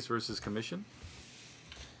fee base versus commission.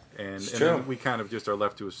 And then we kind of just are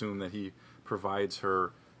left to assume that he provides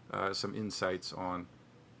her some insights on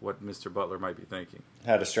what Mr. Butler might be thinking.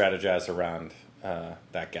 How to strategize around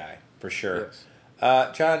that guy, for sure.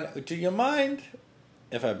 Yes. John, do you mind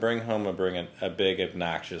if I bring home a big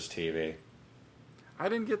obnoxious TV? I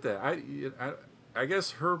didn't get that. I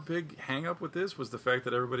guess her big hang-up with this was the fact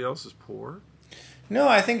that everybody else is poor. No,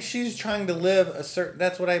 I think she's trying to live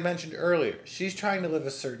that's what I mentioned earlier. She's trying to live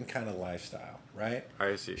a certain kind of lifestyle, right?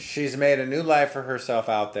 I see. She's made a new life for herself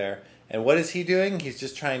out there. And what is he doing? He's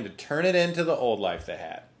just trying to turn it into the old life they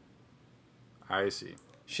had. I see.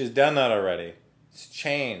 She's done that already. It's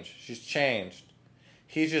changed. She's changed.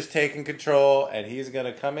 He's just taking control, and he's going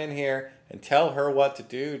to come in here and tell her what to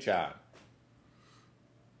do, John.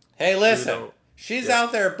 Hey, listen. She's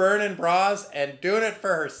out there burning bras and doing it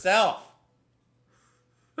for herself.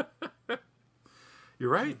 You're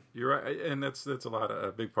right. You're right, and that's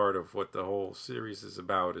a big part of what the whole series is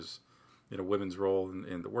about is, women's role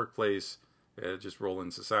in the workplace, just role in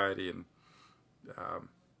society, and um,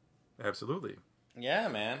 absolutely. Yeah,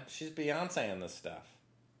 man, she's Beyonce in this stuff.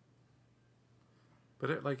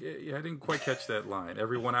 But yeah, I didn't quite catch that line.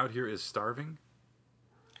 Everyone out here is starving.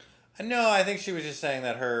 No, I think she was just saying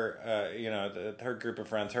that her, her group of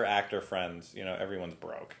friends, her actor friends, everyone's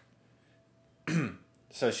broke.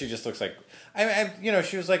 So she just looks like,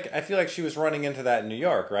 she was like, I feel like she was running into that in New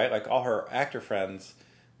York, right? Like all her actor friends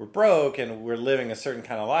were broke and were living a certain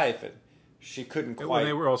kind of life, and she couldn't quite. When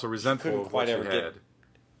they were also resentful of what she had.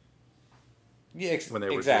 Yeah, when they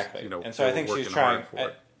were exactly. Just, and so I think she's trying.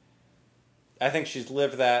 I think she's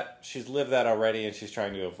lived that. She's lived that already, and she's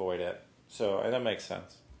trying to avoid it. So that makes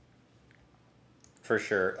sense. For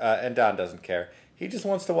sure. And Don doesn't care. He just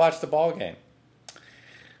wants to watch the ball game.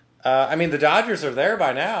 The Dodgers are there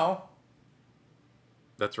by now.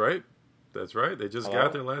 That's right. That's right. They just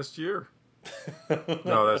got there last year.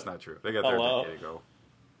 No, that's not true. They got there a decade ago.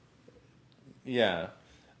 Yeah.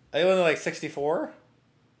 They only like 64?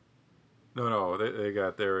 No. They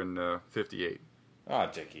got there in 58. Oh,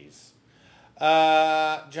 dickies.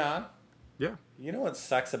 John? Yeah. You know what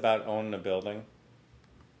sucks about owning a building?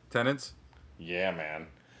 Tenants? Yeah, man.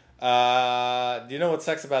 Do you know what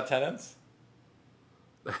sucks about tenants?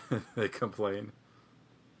 They complain.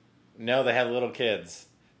 No, they have little kids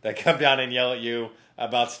that come down and yell at you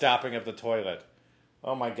about stopping up the toilet.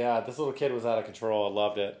 Oh my God, this little kid was out of control. I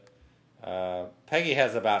loved it. Peggy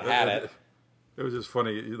has about had it. It was just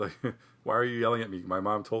funny. Like, why are you yelling at me? My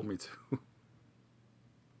mom told me to.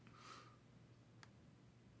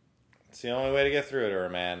 It's the only way to get through to her,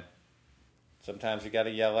 man. Sometimes you got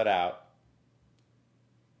to yell it out.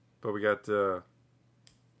 But we got moving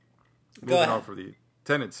on for the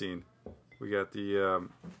tenant scene. We got the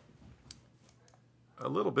a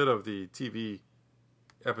little bit of the TV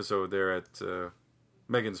episode there at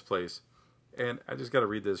Megan's place, and I just got to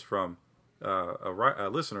read this from a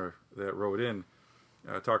listener that wrote in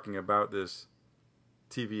talking about this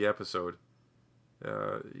TV episode.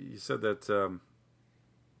 He said that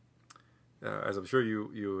as I'm sure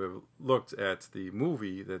you have looked at the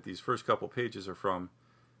movie that these first couple pages are from,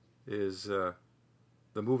 is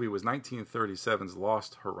the movie was 1937's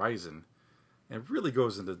Lost Horizon, and it really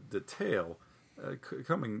goes into detail,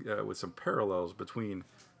 coming with some parallels between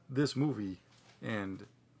this movie and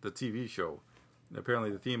the TV show. And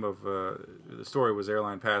apparently, the theme of the story was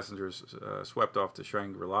airline passengers swept off to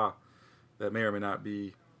Shangri-La. That may or may not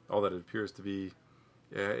be all that it appears to be,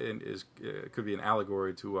 and could be an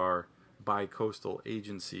allegory to our bi-coastal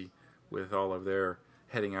agency with all of their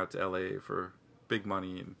heading out to LA for big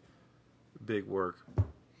money and big work.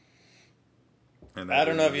 And I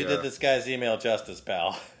don't know if you did this guy's email justice,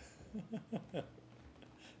 pal.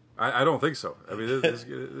 I don't think so. I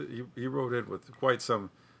mean, he wrote in with quite some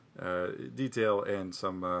detail and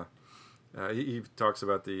some. He talks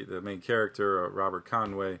about the main character, Robert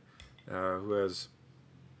Conway, who has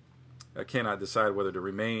cannot decide whether to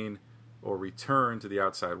remain or return to the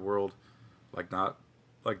outside world, like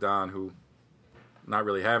Don, who, not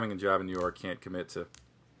really having a job in New York, can't commit to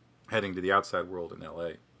heading to the outside world in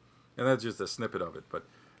L.A. And that's just a snippet of it, but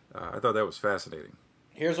I thought that was fascinating.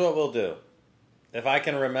 Here's what we'll do. If I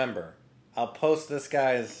can remember, I'll post this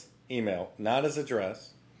guy's email, not his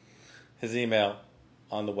address, his email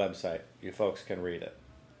on the website. You folks can read it.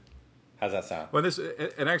 How's that sound? Well, this was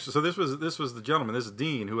the gentleman, this is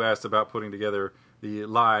Dean, who asked about putting together the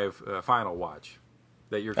live final watch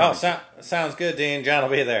that you're. Sounds good, Dean. John will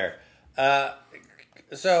be there.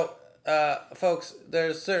 Folks,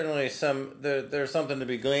 there's certainly there's something to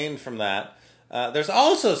be gleaned from that. There's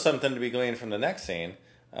also something to be gleaned from the next scene,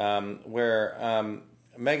 where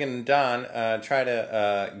Megan and Don try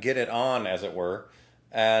to get it on, as it were,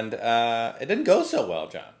 and it didn't go so well,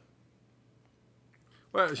 John.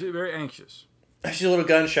 Well, she's very anxious. She's a little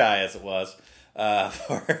gun shy, as it was,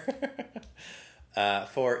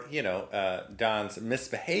 for Don's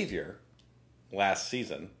misbehavior last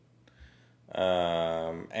season.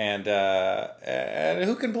 And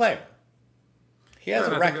who can blame her? He has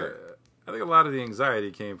a record. I think a lot of the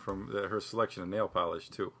anxiety came from her selection of nail polish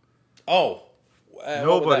too. Oh,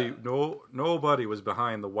 nobody was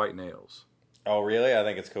behind the white nails. Oh, really? I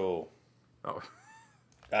think it's cool. Oh,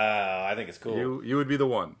 I think it's cool. You would be the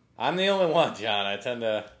one. I'm the only one, John. I tend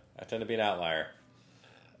to be an outlier.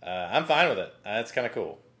 I'm fine with it. It's kind of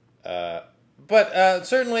cool. But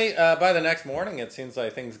certainly, by the next morning, it seems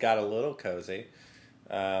like things got a little cozy.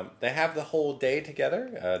 They have the whole day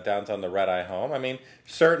together. Don's on the red eye home. I mean,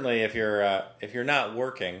 certainly, if you're not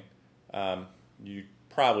working, you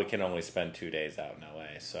probably can only spend 2 days out in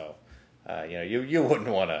LA. So, you wouldn't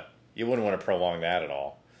want to prolong that at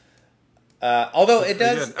all. Although it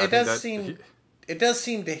does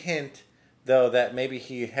seem to hint, though, that maybe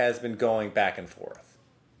he has been going back and forth.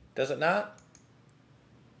 Does it not?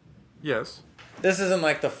 Yes. This isn't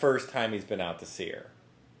like the first time he's been out to see her.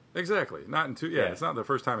 Exactly. Not in 2. Yeah, it's not the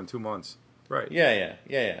first time in 2 months. Right. Yeah.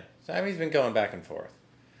 So he's been going back and forth.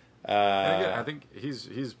 And again, I think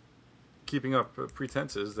he's keeping up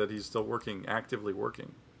pretenses that he's still actively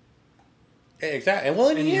working. Exactly. Well,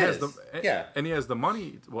 and he is. And he has the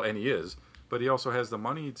money. Well, and he is, but he also has the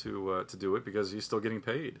money to do it because he's still getting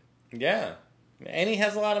paid. Yeah, and he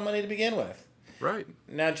has a lot of money to begin with. Right.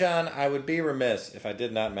 Now, John, I would be remiss if I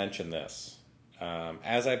did not mention this,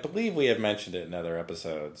 as I believe we have mentioned it in other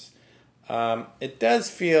episodes. It does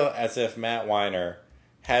feel as if Matt Weiner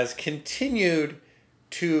has continued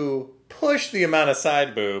to push the amount of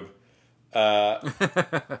side boob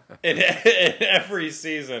in every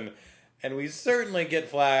season, and we certainly get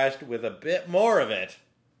flashed with a bit more of it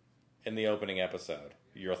in the opening episode.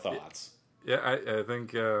 Your thoughts? Yeah, I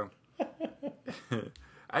think.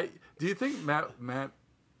 Do you think Matt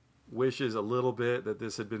wishes a little bit that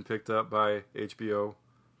this had been picked up by HBO?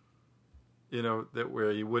 That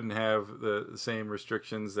where you wouldn't have the same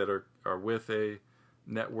restrictions that are with a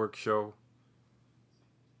network show.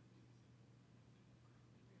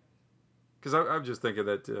 Because I'm just thinking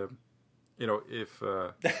that,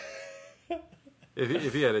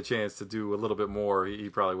 if he had a chance to do a little bit more, he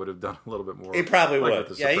probably would have done a little bit more. He probably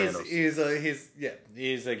would. Yeah, he's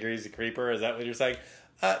a creeper. Is that what you're saying?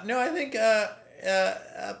 No, I think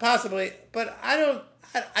possibly, but I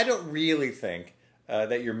don't really think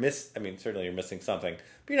that you're I mean, certainly you're missing something,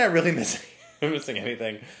 but you're not really missing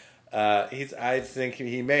anything. I think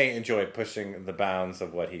he may enjoy pushing the bounds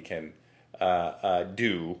of what he can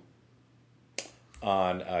do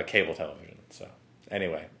on cable television. So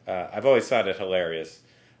anyway, I've always found it hilarious.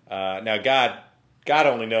 Now, God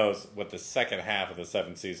only knows what the second half of the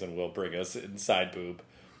 7th season will bring us in side boob,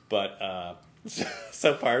 but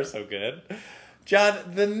so far so good.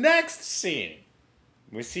 John, the next scene,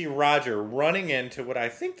 we see Roger running into what I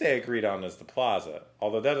think they agreed on as the Plaza,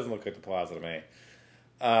 although that doesn't look like the Plaza to me,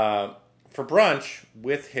 for brunch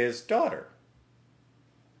with his daughter.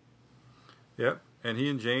 Yep, and he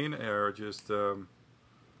and Jane are just,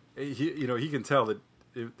 he can tell that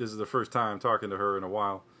this is the first time talking to her in a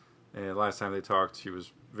while, and last time they talked, she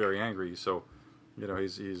was very angry. So,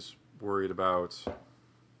 he's worried about,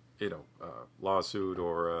 lawsuit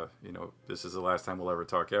or this is the last time we'll ever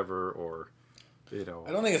talk ever, or I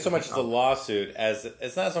don't think it's so much as a lawsuit as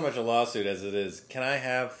it's not so much a lawsuit as it is. Can I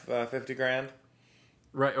have $50,000?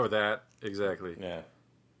 Right, or that exactly. Yeah,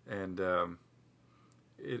 and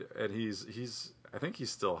he's I think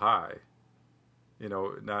he's still high.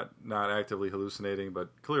 Not actively hallucinating, but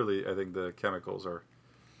clearly I think the chemicals are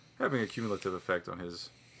having a cumulative effect on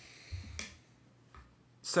his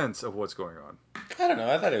sense of what's going on. I don't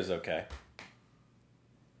know. I thought it was okay.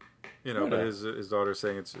 But his daughter's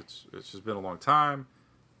saying it's just been a long time,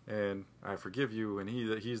 and I forgive you, and he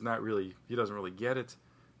doesn't really get it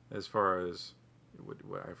as far as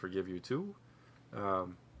I forgive you too.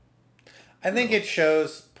 I think it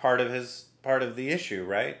shows part of the issue,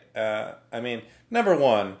 right? I mean, number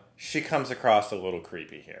one, she comes across a little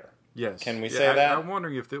creepy here. Yes. Can we say that? I'm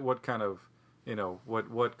wondering what kind of,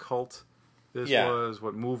 what cult this was,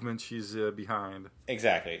 what movement she's behind.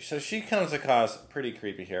 Exactly. So she comes across pretty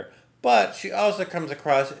creepy here, but she also comes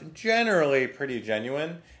across generally pretty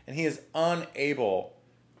genuine, and he is unable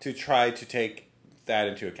to try to take that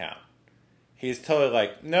into account. He's totally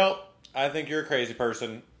like, nope, I think you're a crazy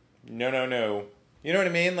person. No. You know what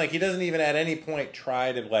I mean? Like, he doesn't even at any point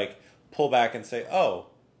try to, pull back and say, oh,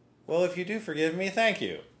 well, if you do forgive me, thank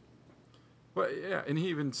you. Well, yeah, and he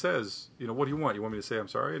even says, what do you want? You want me to say I'm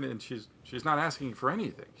sorry? And she's not asking for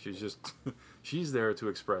anything. She's just, she's there to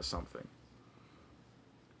express something.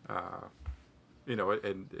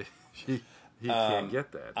 And he can't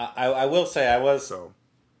get that. I will say I was... So,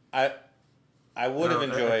 I would have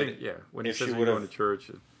enjoyed... I think, when he says you're going to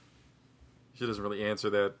church, she doesn't really answer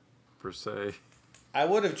that, per se. I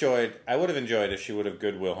would have enjoyed if she would have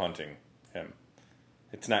Goodwill Hunting him.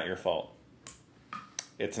 It's not your fault.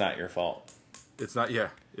 It's not your fault. It's not. Yeah.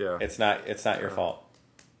 It's not your fault.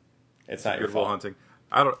 It's not your Goodwill fault. Hunting.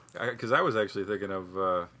 Because I was actually thinking of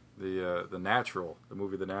the Natural, the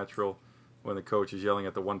movie The Natural, when the coach is yelling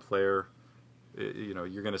at the one player,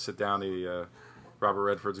 you're going to sit down. Robert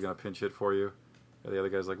Redford's going to pinch hit for you. And the other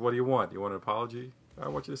guy's like, "What do you want? You want an apology? I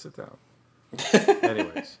want you to sit down."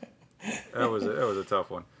 Anyways. That was a tough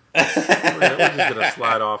one. We're just going to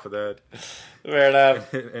slide off of that. Fair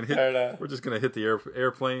enough. and Fair enough. we're just gonna hit the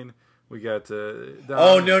airplane. We got. Don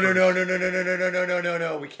Oh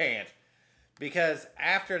no! We can't, because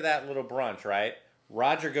after that little brunch, right?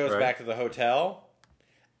 Roger goes back to the hotel,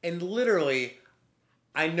 and literally,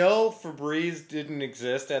 I know Febreze didn't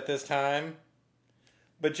exist at this time,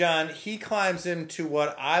 but John, he climbs into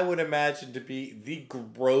what I would imagine to be the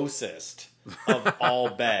grossest of all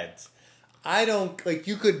beds. I don't, like,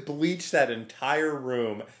 you could bleach that entire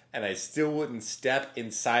room and I still wouldn't step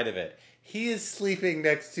inside of it. He is sleeping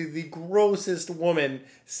next to the grossest woman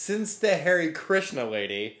since the Hare Krishna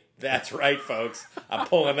lady. That's right, folks. I'm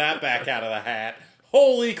pulling that back out of the hat.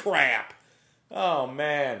 Holy crap. Oh,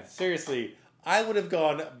 man. Seriously, I would have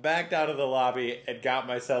gone back down to the lobby and got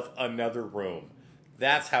myself another room.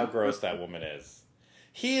 That's how gross that woman is.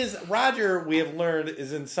 He is, Roger, we have learned,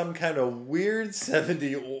 is in some kind of weird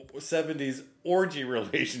 70s orgy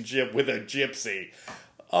relationship with a gypsy.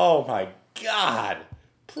 Oh my God.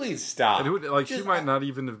 Please stop. And she might not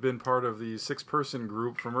even have been part of the 6-person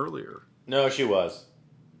group from earlier. No, she was.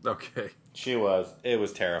 Okay. She was. It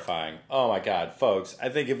was terrifying. Oh my God, folks. I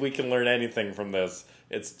think if we can learn anything from this,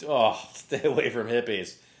 it's, stay away from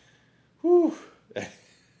hippies. Whew.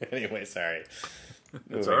 Anyway, sorry.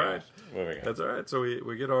 That's all right. Moving on. That's all right. So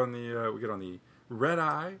we get on the red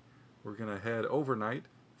eye. We're gonna head overnight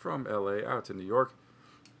from L.A. out to New York.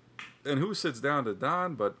 And who sits down to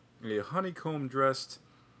Don but a honeycomb dressed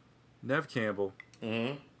Nev Campbell,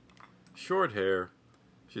 short hair.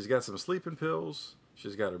 She's got some sleeping pills.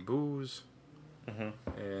 She's got her booze,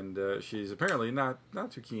 and she's apparently not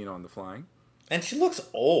too keen on the flying. And she looks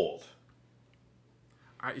old.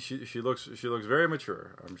 She looks very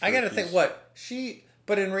mature. I'm sure I gotta think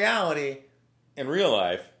but in reality, in real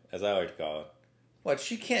life, as I like to call it,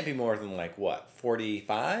 she can't be more than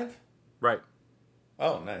 45? Right.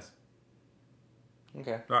 Oh, nice.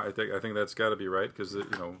 Okay. No, I think that's got to be right because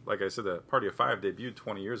like I said, the Party of Five debuted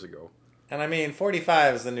 20 years ago. And I mean,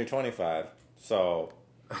 45 is the new 25. So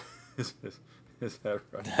is that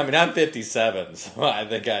right? I mean, I'm 57, so I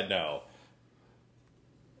think I know.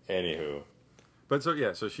 Anywho. But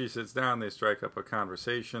so she sits down. They strike up a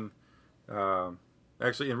conversation.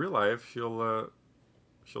 Actually, in real life, she'll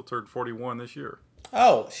turn 41 this year.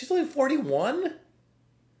 Oh, she's only 41?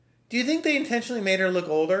 Do you think they intentionally made her look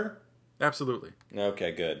older? Absolutely.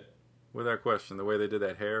 Okay, good. Without question, the way they did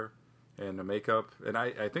that hair and the makeup, and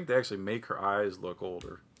I think they actually make her eyes look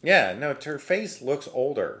older. Yeah, no, her face looks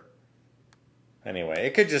older. Anyway,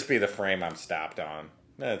 it could just be the frame I'm stopped on.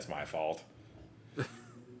 That's my fault.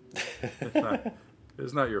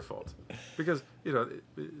 It's not your fault. Because,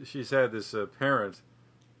 she's had this apparent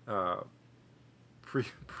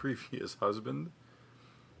previous husband.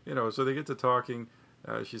 So they get to talking.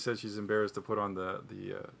 She said she's embarrassed to put on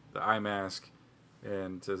the eye mask,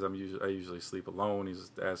 and says I usually sleep alone. He's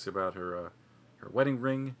asked about her wedding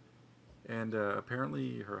ring, and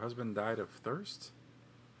apparently her husband died of thirst.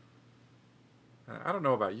 I don't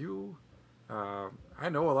know about you. I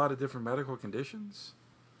know a lot of different medical conditions.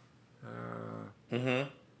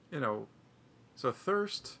 So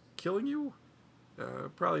thirst killing you,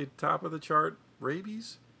 probably top of the chart.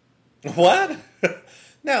 Rabies. What?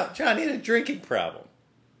 No, John, he had a drinking problem.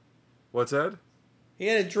 What's that? He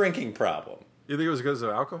had a drinking problem. You think it was because of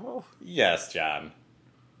alcohol? Yes, John.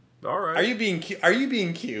 All right. Are you being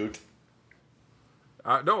cute?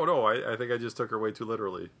 No. I think I just took her way too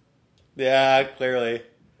literally. Yeah, clearly.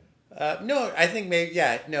 No, I think maybe.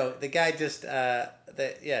 Yeah, no. The guy just.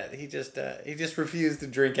 He just refused to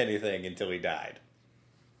drink anything until he died.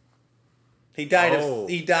 He died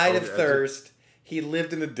of thirst. He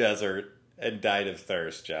lived in the desert and died of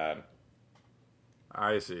thirst, John.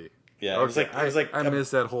 I see. Yeah, okay. I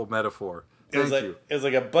missed that whole metaphor. Thank you. It was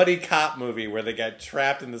like a buddy cop movie where they got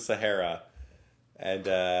trapped in the Sahara, and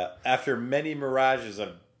after many mirages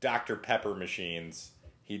of Dr. Pepper machines,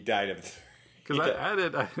 he died of thirst. Because I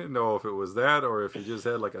didn't know if it was that or if he just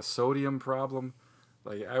had like a sodium problem.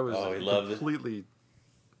 Like I was completely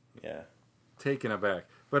taken aback.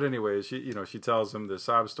 But anyway, she tells him the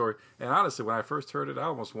sob story. And honestly, when I first heard it, I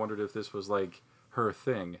almost wondered if this was like her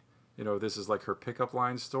thing. This is like her pickup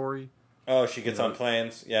line story. Oh, she gets on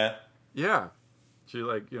planes, yeah. Yeah. She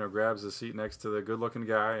grabs the seat next to the good-looking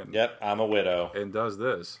guy. And yep, I'm a widow. And does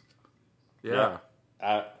this. Yeah.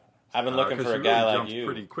 I've been looking for a guy like you.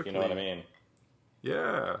 Pretty quickly. You know what I mean?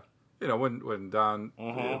 Yeah. When Don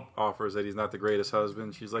offers that he's not the greatest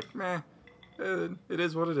husband, she's like, meh, it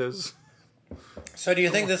is what it is. So do you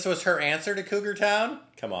think this was her answer to Cougar Town?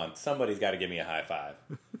 Come on, somebody's got to give me a high five.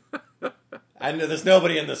 I know there's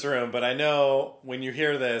nobody in this room, but I know when you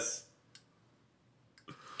hear this,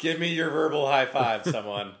 give me your verbal high five,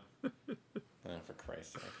 someone.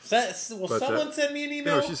 Will someone send me an You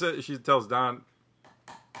email? know, she tells Don.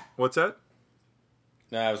 What's that?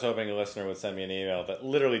 No, I was hoping a listener would send me an email that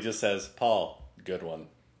literally just says, Paul, good one.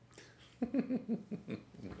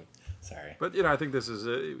 Sorry. But, you know, I think this is,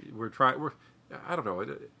 I don't know,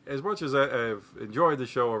 as much as I've enjoyed the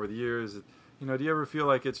show over the years, you know, do you ever feel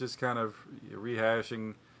like it's just kind of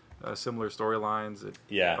rehashing similar storylines?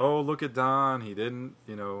 Yeah. Oh, look at Don, he didn't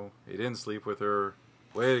sleep with her,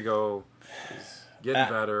 way to go, he's getting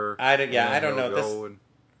better. I don't know.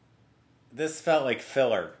 This felt like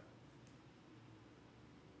filler.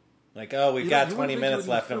 Like, oh, we've got 20 minutes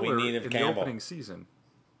left and we need a Campbell. The opening season.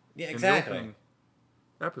 Yeah, exactly. In the opening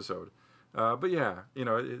episode. But yeah, you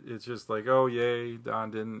know, it's just like, oh, yay,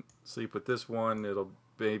 Don didn't sleep with this one. It'll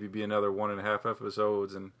maybe be another 1.5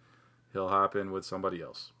 episodes and he'll hop in with somebody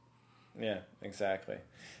else. Yeah, exactly.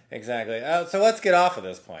 So let's get off of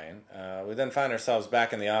this plane. We then find ourselves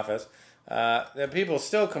back in the office. There are people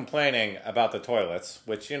still complaining about the toilets,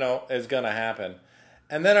 which, you know, is going to happen.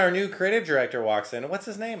 And then our new creative director walks in. What's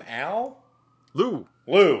his name? Al? Lou.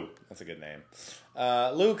 That's a good name.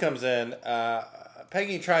 Lou comes in.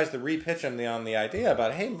 Peggy tries to repitch him on the idea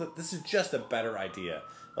about, hey, look, this is just a better idea.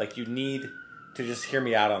 Like, you need to just hear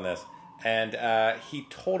me out on this. And he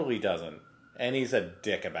totally doesn't. And he's a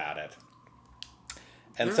dick about it.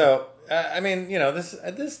 And so, I mean, you know, this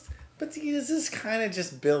is kind of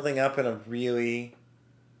just building up in a really...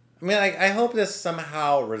 I mean, I hope this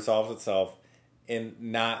somehow resolves itself in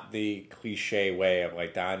not the cliche way of,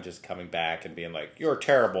 like, Don just coming back and being like, you're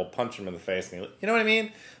terrible, punch him in the face. And you know what I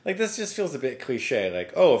mean? Like, this just feels a bit cliche.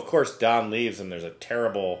 Like, oh, of course Don leaves and there's a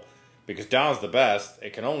terrible... Because Don's the best,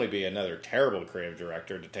 it can only be another terrible creative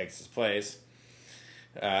director that takes his place.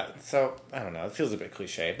 So, I don't know, it feels a bit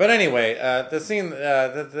cliche. But anyway, the scene,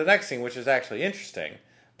 the next scene, which is actually interesting,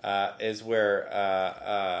 is where...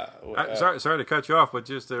 sorry to cut you off, but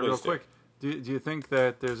just real quick. Do you think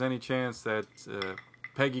that there's any chance that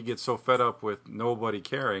Peggy gets so fed up with nobody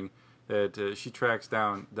caring that she tracks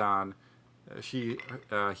down Don, he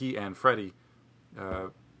and Freddie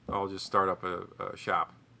all just start up a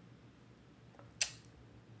shop?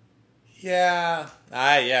 Yeah,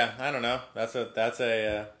 I don't know. That's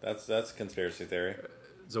a conspiracy theory.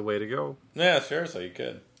 It's a way to go. Yeah, sure. So you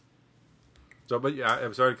could. So, but yeah,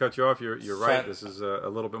 I'm sorry to cut you off. You're right. This is a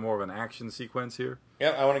little bit more of an action sequence here.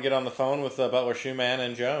 Yep, I want to get on the phone with Butler, Shoeman,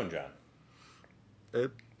 and Joan, John.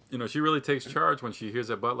 You know, she really takes charge when she hears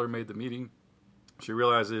that Butler made the meeting. She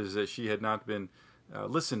realizes that she had not been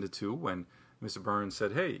listened to when Mr. Burns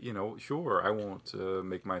said, hey, you know, sure, I won't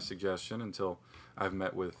make my suggestion until I've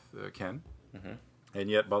met with Ken. Mm-hmm. And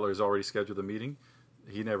yet Butler's already scheduled the meeting.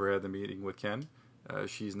 He never had the meeting with Ken.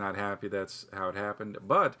 She's not happy that's how it happened.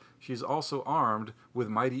 But she's also armed with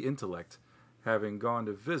mighty intellect, having gone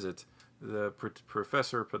to visit the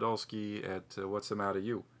Professor Podolsky at What's the Matter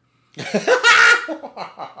You?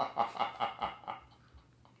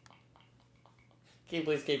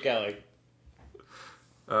 Please keep going.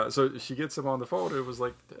 So she gets him on the phone. It was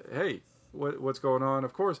like, hey, what's going on?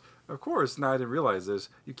 Of course, and I didn't realize this.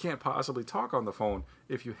 You can't possibly talk on the phone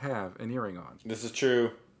if you have an earring on. This is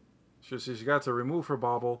true. She got to remove her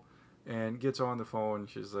bauble and gets on the phone.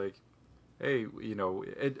 She's like, hey, you know,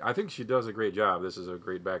 I think she does a great job. This is a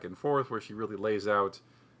great back and forth where she really lays out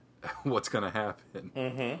what's going to happen.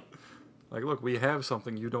 Mm-hmm. Like, look, we have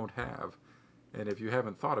something you don't have. And if you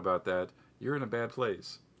haven't thought about that, you're in a bad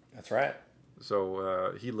place. That's right.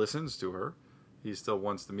 So he listens to her. He still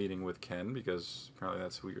wants the meeting with Ken because apparently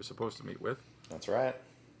that's who you're supposed to meet with. That's right.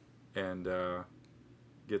 And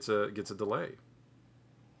gets a delay.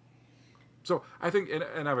 So I think,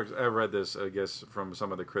 and I've read this, I guess, from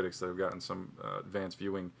some of the critics that have gotten some advanced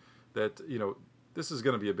viewing, that, you know, this is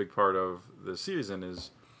going to be a big part of the season is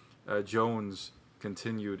Joan's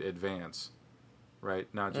continued advance, right?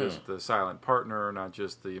 Not just the silent partner, not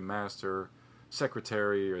just the master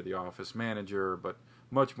secretary or the office manager, but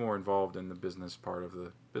much more involved in the business part of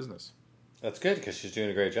the business. That's good because she's doing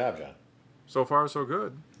a great job, John. So far, so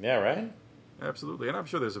good. Yeah, right? Absolutely. And I'm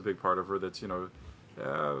sure there's a big part of her that's, you know,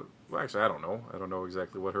 well, actually, I don't know. I don't know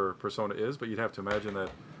exactly what her persona is, but you'd have to imagine that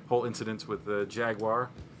whole incident with the Jaguar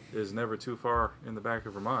is never too far in the back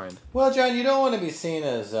of her mind. Well, John, you don't want to be seen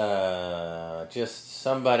as just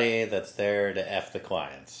somebody that's there to F the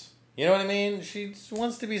clients. You know what I mean? She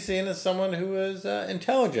wants to be seen as someone who is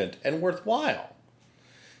intelligent and worthwhile.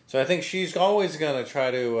 So I think she's always going to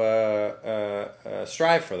try to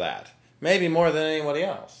strive for that. Maybe more than anybody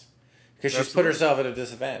else. Because she's put herself at a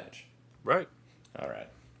disadvantage. Right. All right.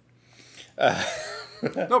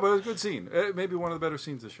 No, but it was a good scene. Maybe one of the better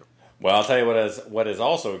scenes of the show. Well, I'll tell you what is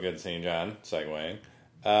also a good scene, John, segueing.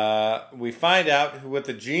 We find out what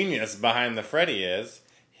the genius behind the Freddy is.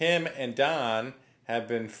 Him and Don have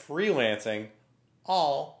been freelancing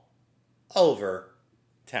all over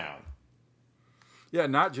town. Yeah,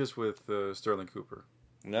 not just with Sterling Cooper.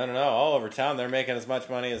 No, all over town. They're making as much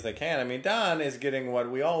money as they can. I mean, Don is getting what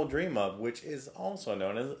we all dream of, which is also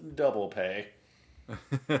known as double pay.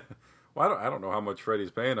 Well, I don't know how much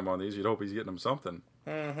Freddy's paying him on these. You'd hope he's getting him something.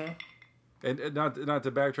 Mm-hmm. And not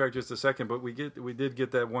to backtrack just a second, but we did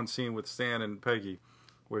get that one scene with Stan and Peggy,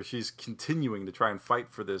 where she's continuing to try and fight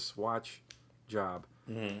for this watch job,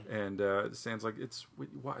 and Stan's like,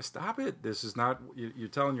 stop it! This is not. You're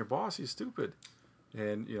telling your boss he's stupid,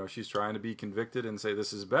 and she's trying to be convicted and say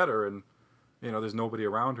this is better, and there's nobody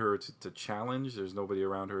around her to challenge. There's nobody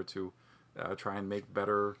around her to try and make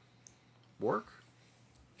better work.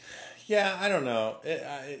 Yeah, I don't know.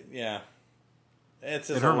 It's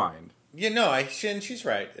in her mind. She's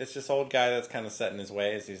right. It's this old guy that's kind of set in his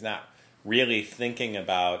ways. He's not really thinking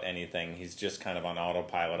about anything. He's just kind of on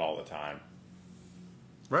autopilot all the time.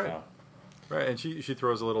 Right. So. Right, and she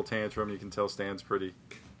throws a little tantrum. You can tell Stan's pretty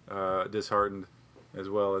disheartened as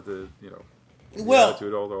well at the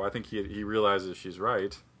attitude. Although I think he realizes she's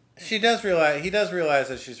right. He does realize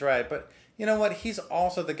that she's right. But you know what? He's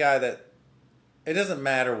also the guy that it doesn't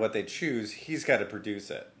matter what they choose. He's got to produce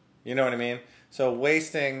it. You know what I mean? So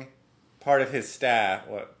wasting part of his staff,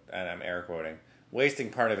 and I'm air quoting,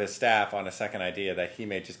 wasting part of his staff on a second idea that he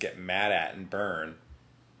may just get mad at and burn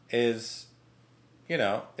is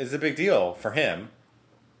a big deal for him.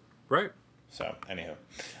 Right. So, anywho.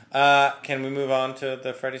 Can we move on to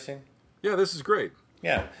the Freddy scene? Yeah, this is great.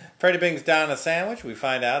 Yeah. Freddy brings Don a sandwich. We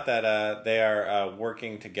find out that they are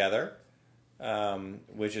working together,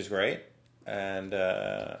 which is great. And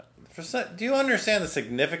do you understand the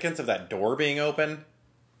significance of that door being open?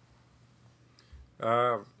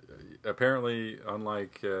 Apparently,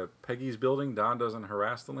 unlike Peggy's building, Don doesn't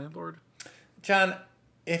harass the landlord. John,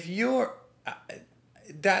 if you're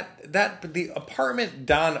the apartment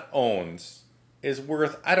Don owns is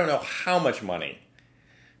worth I don't know how much money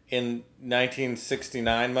in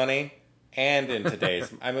 1969 money and in today's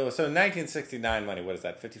so in 1969 money, what is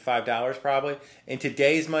that, $55 probably? In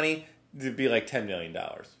today's money, it'd be like $10 million,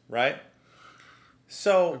 right?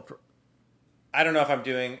 So I don't know if I'm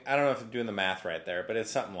doing the math right there, but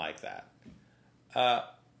it's something like that.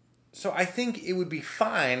 So I think it would be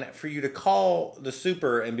fine for you to call the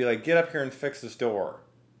super and be like, get up here and fix this door.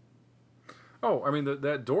 Oh, I mean,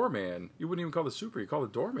 that doorman, you wouldn't even call the super. You call the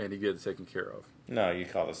doorman to get it taken care of. No, you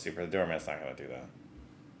call the super. The doorman's not going to do that.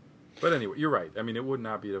 But anyway, you're right. I mean, it would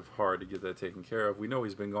not be hard to get that taken care of. We know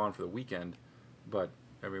he's been gone for the weekend, but,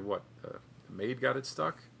 I mean, what? The maid got it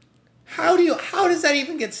stuck? How does that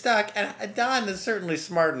even get stuck? And Don is certainly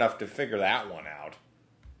smart enough to figure that one out.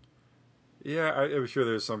 Yeah, I'm sure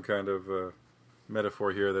there's some kind of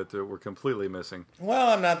metaphor here that we're completely missing. Well,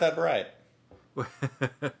 I'm not that bright.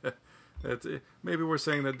 Maybe we're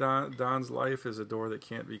saying that Don's life is a door that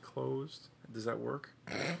can't be closed. Does that work?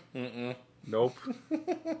 Mm-mm. Nope.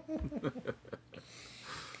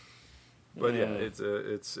 But yeah,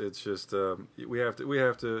 it's just we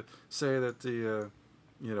have to say that the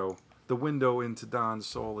window into Don's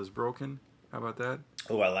soul is broken. How about that?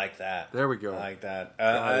 Oh, I like that. There we go. I like that.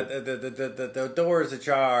 The door is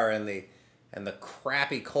ajar and the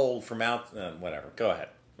crappy cold from out. Whatever. Go ahead.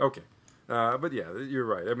 Okay, but yeah, you're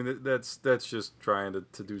right. I mean, that's just trying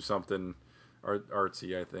to do something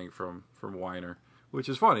artsy, I think, from Weiner, which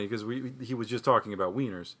is funny because he was just talking about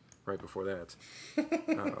wieners right before that.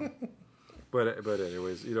 But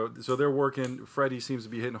anyways, so they're working. Freddy seems to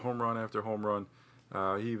be hitting home run after home run.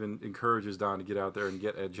 He even encourages Don to get out there and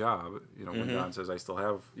get a job. When Don says, "I still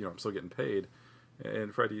have, I'm still getting paid,"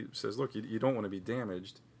 and Freddy says, "Look, you don't want to be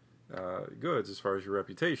damaged goods as far as your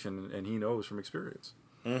reputation," and he knows from experience.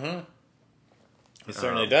 Mm-hmm. He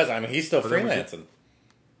certainly does. I mean, he's still freelancing.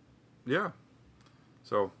 Yeah.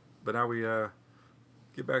 So, but now we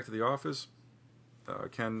get back to the office.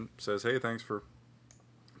 Ken says, "Hey, thanks for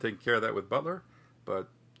taking care of that with Butler, but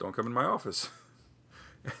don't come in my office."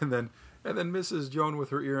 and then misses Joan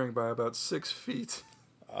with her earring by about 6 feet.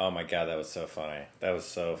 Oh my god, that was so funny.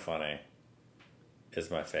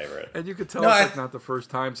 Is my favorite. And you could tell it's not the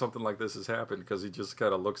first time something like this has happened because he just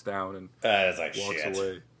kind of looks down and it's like, walks shit.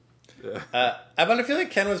 away. Yeah. But I feel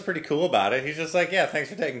like Ken was pretty cool about it. He's just like, yeah, thanks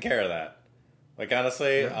for taking care of that. Like,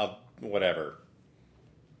 honestly, yeah. Whatever.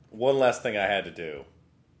 One less thing I had to do.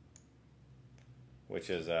 Which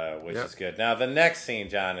is good. Now, the next scene,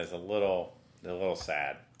 John, is a little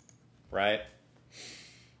sad. Right?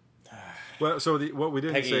 Well, so what we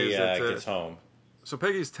didn't Peggy, say is that gets home. So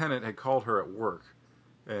Peggy's tenant had called her at work,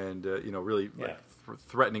 and really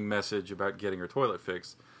threatening message about getting her toilet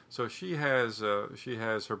fixed. So she has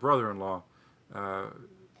her brother-in-law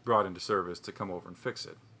brought into service to come over and fix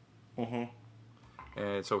it.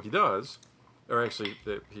 And so he does, or actually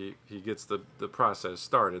he gets the process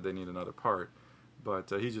started. They need another part, but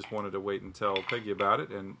he just wanted to wait and tell Peggy about it,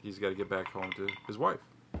 and he's got to get back home to his wife.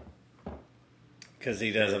 Because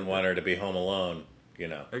he doesn't want her to be home alone, you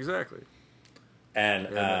know. Exactly. And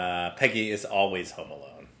Peggy is always home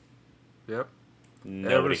alone. Yep.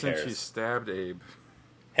 Nobody Ever since cares. she stabbed Abe.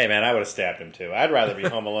 Hey, man, I would have stabbed him, too. I'd rather be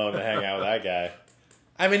home alone than hang out with that guy.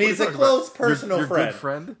 I mean, What he's are a you talking close about? personal Your friend. good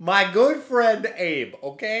friend? My good friend, Abe,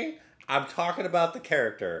 okay? I'm talking about the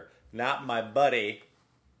character, not my buddy,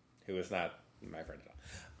 who is not my friend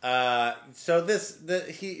at all. So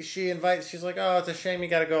she invites, she's like, oh, it's a shame you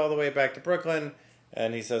got to go all the way back to Brooklyn.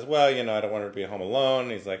 And he says, well, you know, I don't want her to be home alone.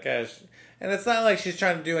 And he's like, and it's not like she's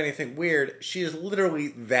trying to do anything weird. She is literally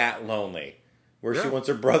that lonely, where she wants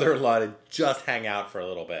her brother-in-law to just hang out for a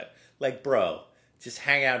little bit. Like, bro, just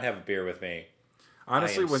hang out and have a beer with me.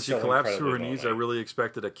 Honestly, when she so collapsed to her incredibly knees, I lonely. really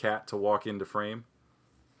expected a cat to walk into frame.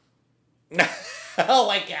 Oh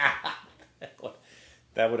my god.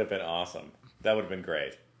 That would have been awesome. That would have been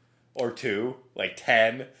great. Or two, like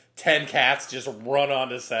 10 cats just run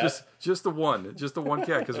onto set. Just the one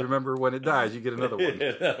cat. Because remember, when it dies, you get another one.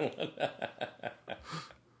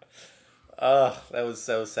 Ugh, that was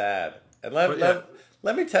so sad. And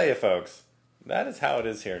let me tell you, folks, that is how it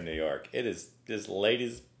is here in New York. It is just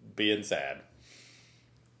ladies being sad.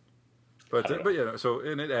 But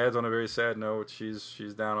and it adds on a very sad note.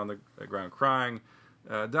 She's down on the ground crying.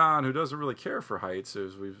 Don, who doesn't really care for heights,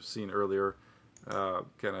 as we've seen earlier,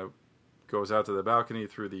 kind of goes out to the balcony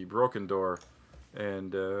through the broken door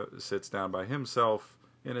and sits down by himself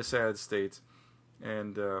in a sad state.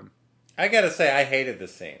 And I gotta say, I hated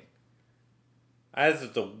this scene. This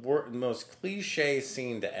is the most cliche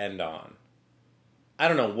scene to end on. I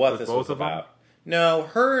don't know what this was both of them? about. No,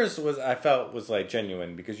 hers I felt was like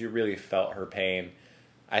genuine because you really felt her pain.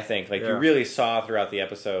 I think you really saw throughout the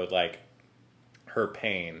episode like her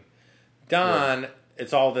pain. Don,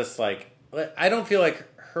 it's all this like I don't feel like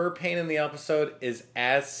her pain in the episode is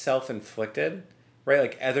as self-inflicted, right?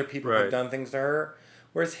 Like other people have done things to her,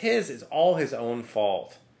 whereas his is all his own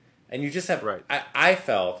fault. And you just have I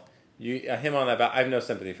felt him on that. I have no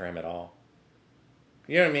sympathy for him at all.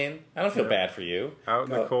 You know what I mean? I don't feel bad for you. Out in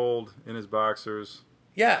the cold, in his boxers.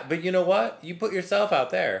 Yeah, but you know what? You put yourself out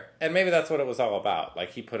there. And maybe that's what it was all about.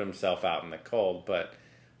 Like, he put himself out in the cold, but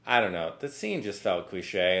I don't know. The scene just felt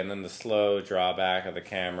cliche, and then the slow drawback of the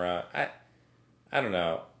camera. I don't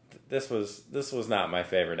know. This was not my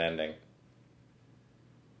favorite ending.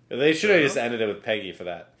 They should have just ended it with Peggy for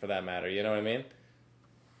that matter. You know what I mean?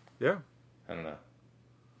 Yeah. I don't know.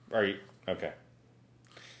 Are you... Okay.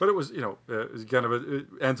 But it was, it's kind of it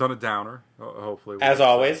ends on a downer. Hopefully, as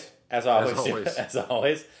always, I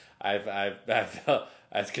was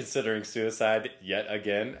considering suicide yet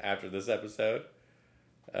again after this episode.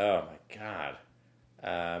 Oh my god!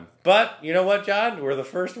 But you know what, John? We're the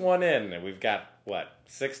first one in, and we've got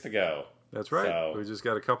 6 to go. That's right. So, we just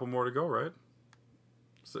got a couple more to go, right?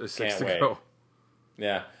 6 to wait. go.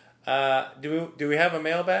 Yeah. Do we have a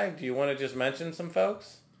mailbag? Do you want to just mention some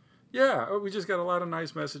folks? Yeah, we just got a lot of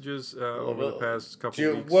nice messages over the past couple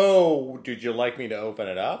of weeks. Whoa, did you like me to open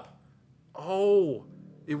it up? Oh,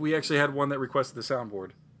 we actually had one that requested the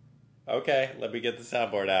soundboard. Okay, let me get the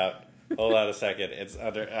soundboard out. Hold on a second. It's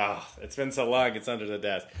under... it's been so long, it's under the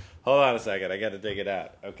desk. Hold on a second, I got to dig it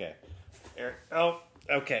out. Okay. Here. Oh,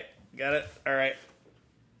 okay. Got it? All right.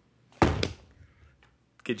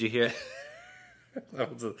 Could you hear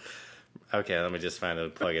it? Okay, let me just find it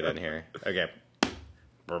and plug it in here. Okay.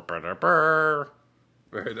 Very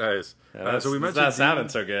nice. Yeah, so we mentioned not sounding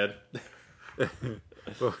so good.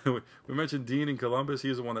 Well, we mentioned Dean in Columbus.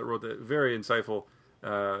 He's the one that wrote that very insightful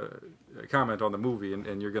comment on the movie,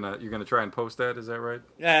 and you're gonna try and post that. Is that right?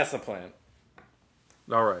 Yeah, that's the plan.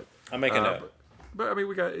 All right. I'll make a note. But I mean,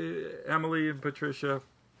 we got Emily and Patricia,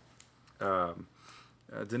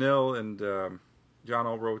 Danil and John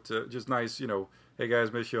all wrote just nice. Hey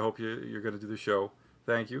guys, miss you. Hope you're gonna do the show.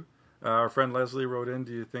 Thank you. Our friend Leslie wrote in,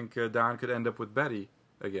 do you think Don could end up with Betty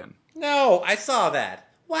again? No, I saw that.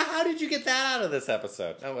 Wow, how did you get that out of this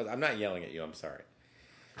episode? I'm not yelling at you, I'm sorry.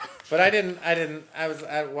 But I didn't,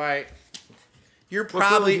 why? You're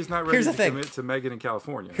probably, he's not ready to commit to Megan in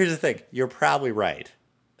California. Here's the thing, you're probably right.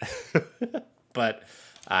 But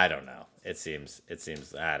I don't know. It seems,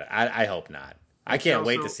 I hope not. I can't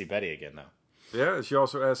wait to see Betty again, though. Yeah, she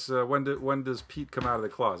also asks, when does Pete come out of the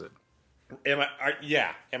closet? Am I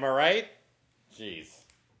right? Jeez.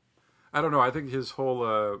 I don't know. I think his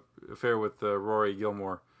whole affair with Rory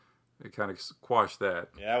Gilmore, it kind of quashed that.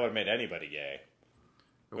 Yeah, that would have made anybody gay.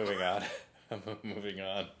 Moving on. Moving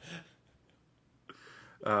on.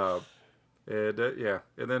 And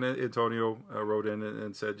then Antonio wrote in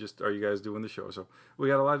and said, "Just are you guys doing the show?" So we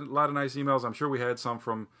got a lot of nice emails. I'm sure we had some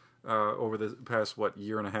from over the past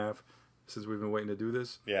year and a half since we've been waiting to do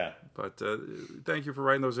this. Yeah. But thank you for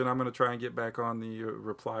writing those in. I'm going to try and get back on the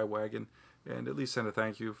reply wagon and at least send a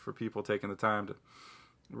thank you for people taking the time to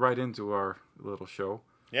write into our little show.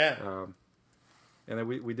 Yeah. And then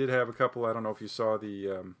we did have a couple. I don't know if you saw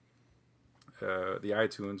the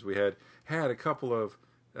iTunes. We had a couple of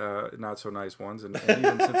not so nice ones, and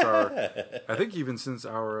even since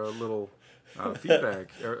our little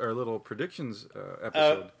feedback, our little predictions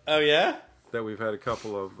episode. Oh yeah. That we've had a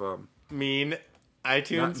couple of mean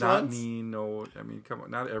iTunes not ones? mean. No, I mean, come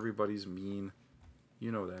on, not everybody's mean.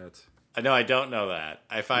 You know that. No, I don't know that.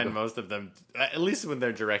 I find most of them, at least when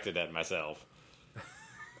they're directed at myself.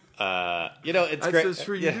 It's great. That's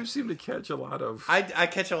true. You do seem to catch a lot of. I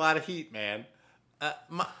catch a lot of heat, man.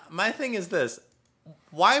 My thing is this: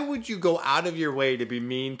 why would you go out of your way to be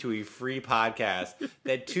mean to a free podcast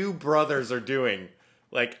that two brothers are doing,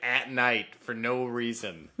 like at night for no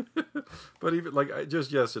reason? But even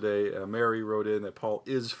just yesterday, Mary wrote in that Paul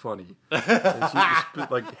is funny. And she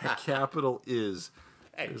capital is.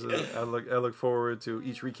 I look forward to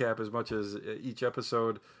each recap as much as each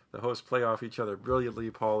episode. The hosts play off each other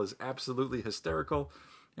brilliantly. Paul is absolutely hysterical,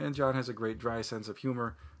 and John has a great dry sense of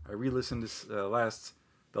humor. I re-listened to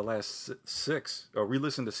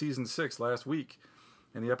season 6 last week,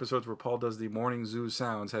 and the episodes where Paul does the morning zoo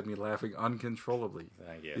sounds had me laughing uncontrollably.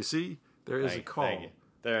 Thank you. You see, there is a call. Thank you.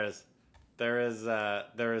 There is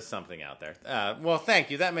something out there. Well,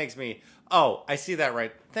 thank you. That makes me. Oh, I see that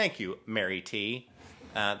right. Thank you, Mary T.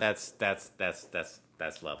 That's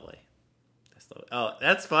lovely. Oh,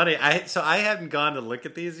 that's funny. I haven't gone to look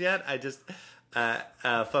at these yet. I just,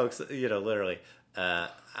 folks, literally,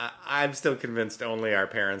 I'm still convinced only our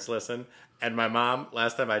parents listen. And my mom,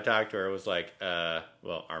 last time I talked to her, was like, our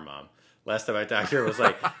mom. Last time I talked to her was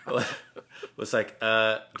like,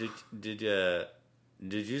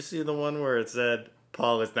 did you see the one where it said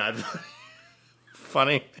Paul is not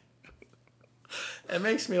funny? It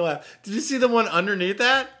makes me laugh. Did you see the one underneath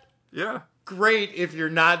that? Yeah. Great if you're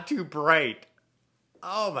not too bright.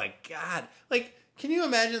 Oh my God. Can you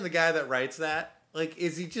imagine the guy that writes that?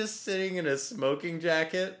 Is he just sitting in a smoking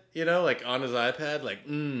jacket, on his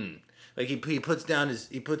iPad? He puts down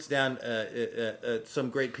some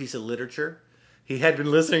great piece of literature. He had been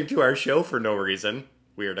listening to our show for no reason,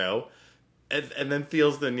 weirdo. And then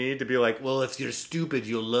feels the need to be like, well, if you're stupid,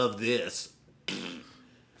 you'll love this.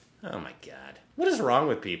 Oh my God. What is wrong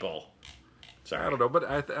with people? Sorry. I don't know, but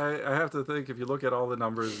I have to think if you look at all the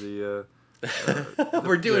numbers, we're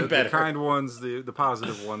doing better. The kind ones, the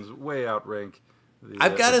positive ones, way outrank.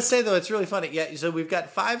 I've got to say though, it's really funny. Yeah, so we've got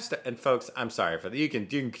 5 stars, and folks, I'm sorry for that. You can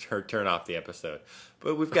turn off the episode,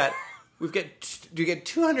 but you get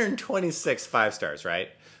 226 5 stars, right?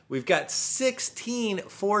 We've got 16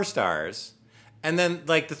 4 stars, and then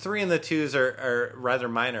the 3 and the 2s are rather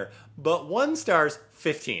minor, but 1 star's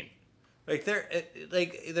 15.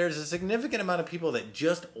 There's a significant amount of people that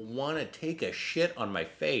just want to take a shit on my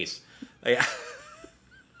face. I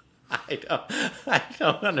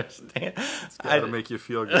don't understand. It's got to make you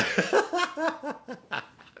feel good.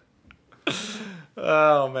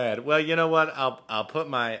 Oh man. Well, you know what? I'll put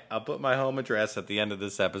my home address at the end of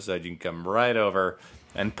this episode. You can come right over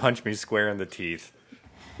and punch me square in the teeth.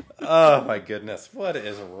 Oh my goodness. What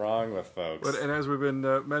is wrong with folks? And as we've been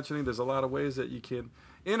mentioning, there's a lot of ways that you can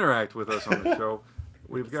interact with us on the show.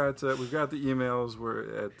 We've got the emails.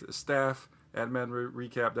 We're at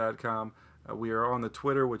staff@menrecap.com. We are on the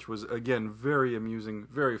Twitter, which was again very amusing,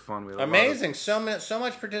 very fun. We had amazing, so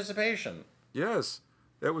much participation. Yes,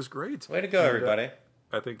 that was great. Way to go, everybody!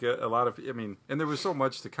 I think a lot of, and there was so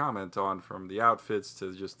much to comment on, from the outfits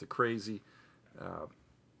to just the crazy.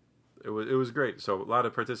 It was great. So a lot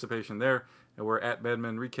of participation there, and we're at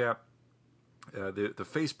Medmen Recap. The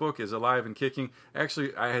Facebook is alive and kicking.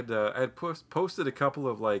 Actually, I had posted a couple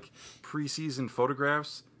of preseason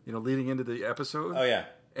photographs, leading into the episode. Oh yeah,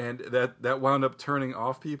 and that wound up turning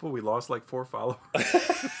off people. We lost 4 followers.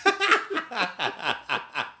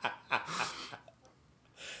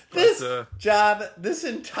 This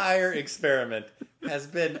entire experiment has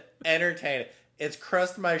been entertaining. It's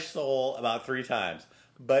crushed my soul about 3 times,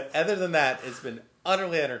 but other than that, it's been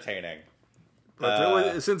utterly entertaining.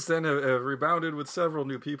 But since then, have rebounded with several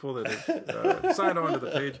new people that have signed on to the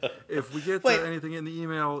page. If we get anything in the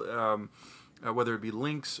email, whether it be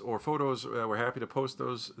links or photos. We're happy to post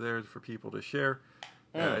those there for people to share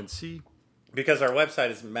and see. Because our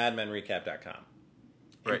website is madmenrecap.com.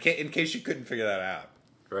 Right. In case you couldn't figure that out.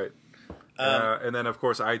 Right. And then, of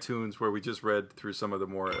course, iTunes, where we just read through some of the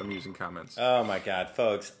more amusing comments. Oh, my God.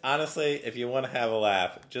 Folks, honestly, if you want to have a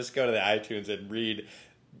laugh, just go to the iTunes and read.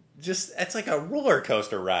 It's like a roller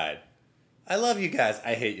coaster ride. I love you guys.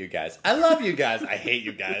 I hate you guys. I love you guys. I hate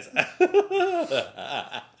you guys.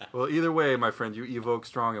 Well, either way, my friend, you evoke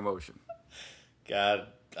strong emotion. God,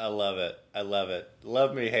 I love it. I love it.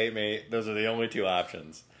 Love me, hate me. Those are the only two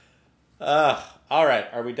options. All right.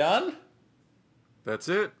 Are we done? That's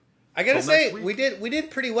it. I gotta say, we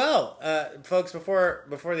did pretty well, folks. Before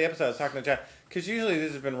the episode, I was talking to John, because usually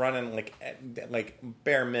this has been running like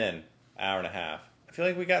bare min hour and a half. I feel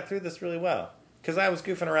like we got through this really well because I was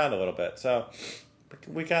goofing around a little bit, so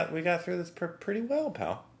we got through this pretty well,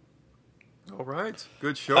 pal. All right,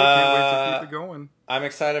 good show. Can't wait to keep it going. I'm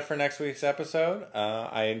excited for next week's episode.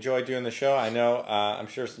 I enjoy doing the show. I know I'm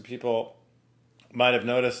sure some people might have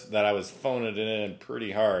noticed that I was phoning it in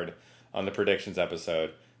pretty hard on the predictions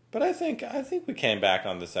episode. But I think we came back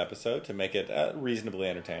on this episode to make it reasonably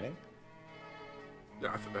entertaining.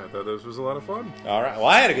 Yeah, I thought this was a lot of fun. All right. Well,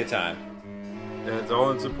 I had a good time. It's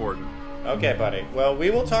all that's important. Okay, buddy. Well, we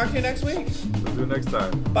will talk to you next week. We'll do it next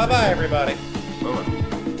time. Bye-bye, everybody. Bye-bye.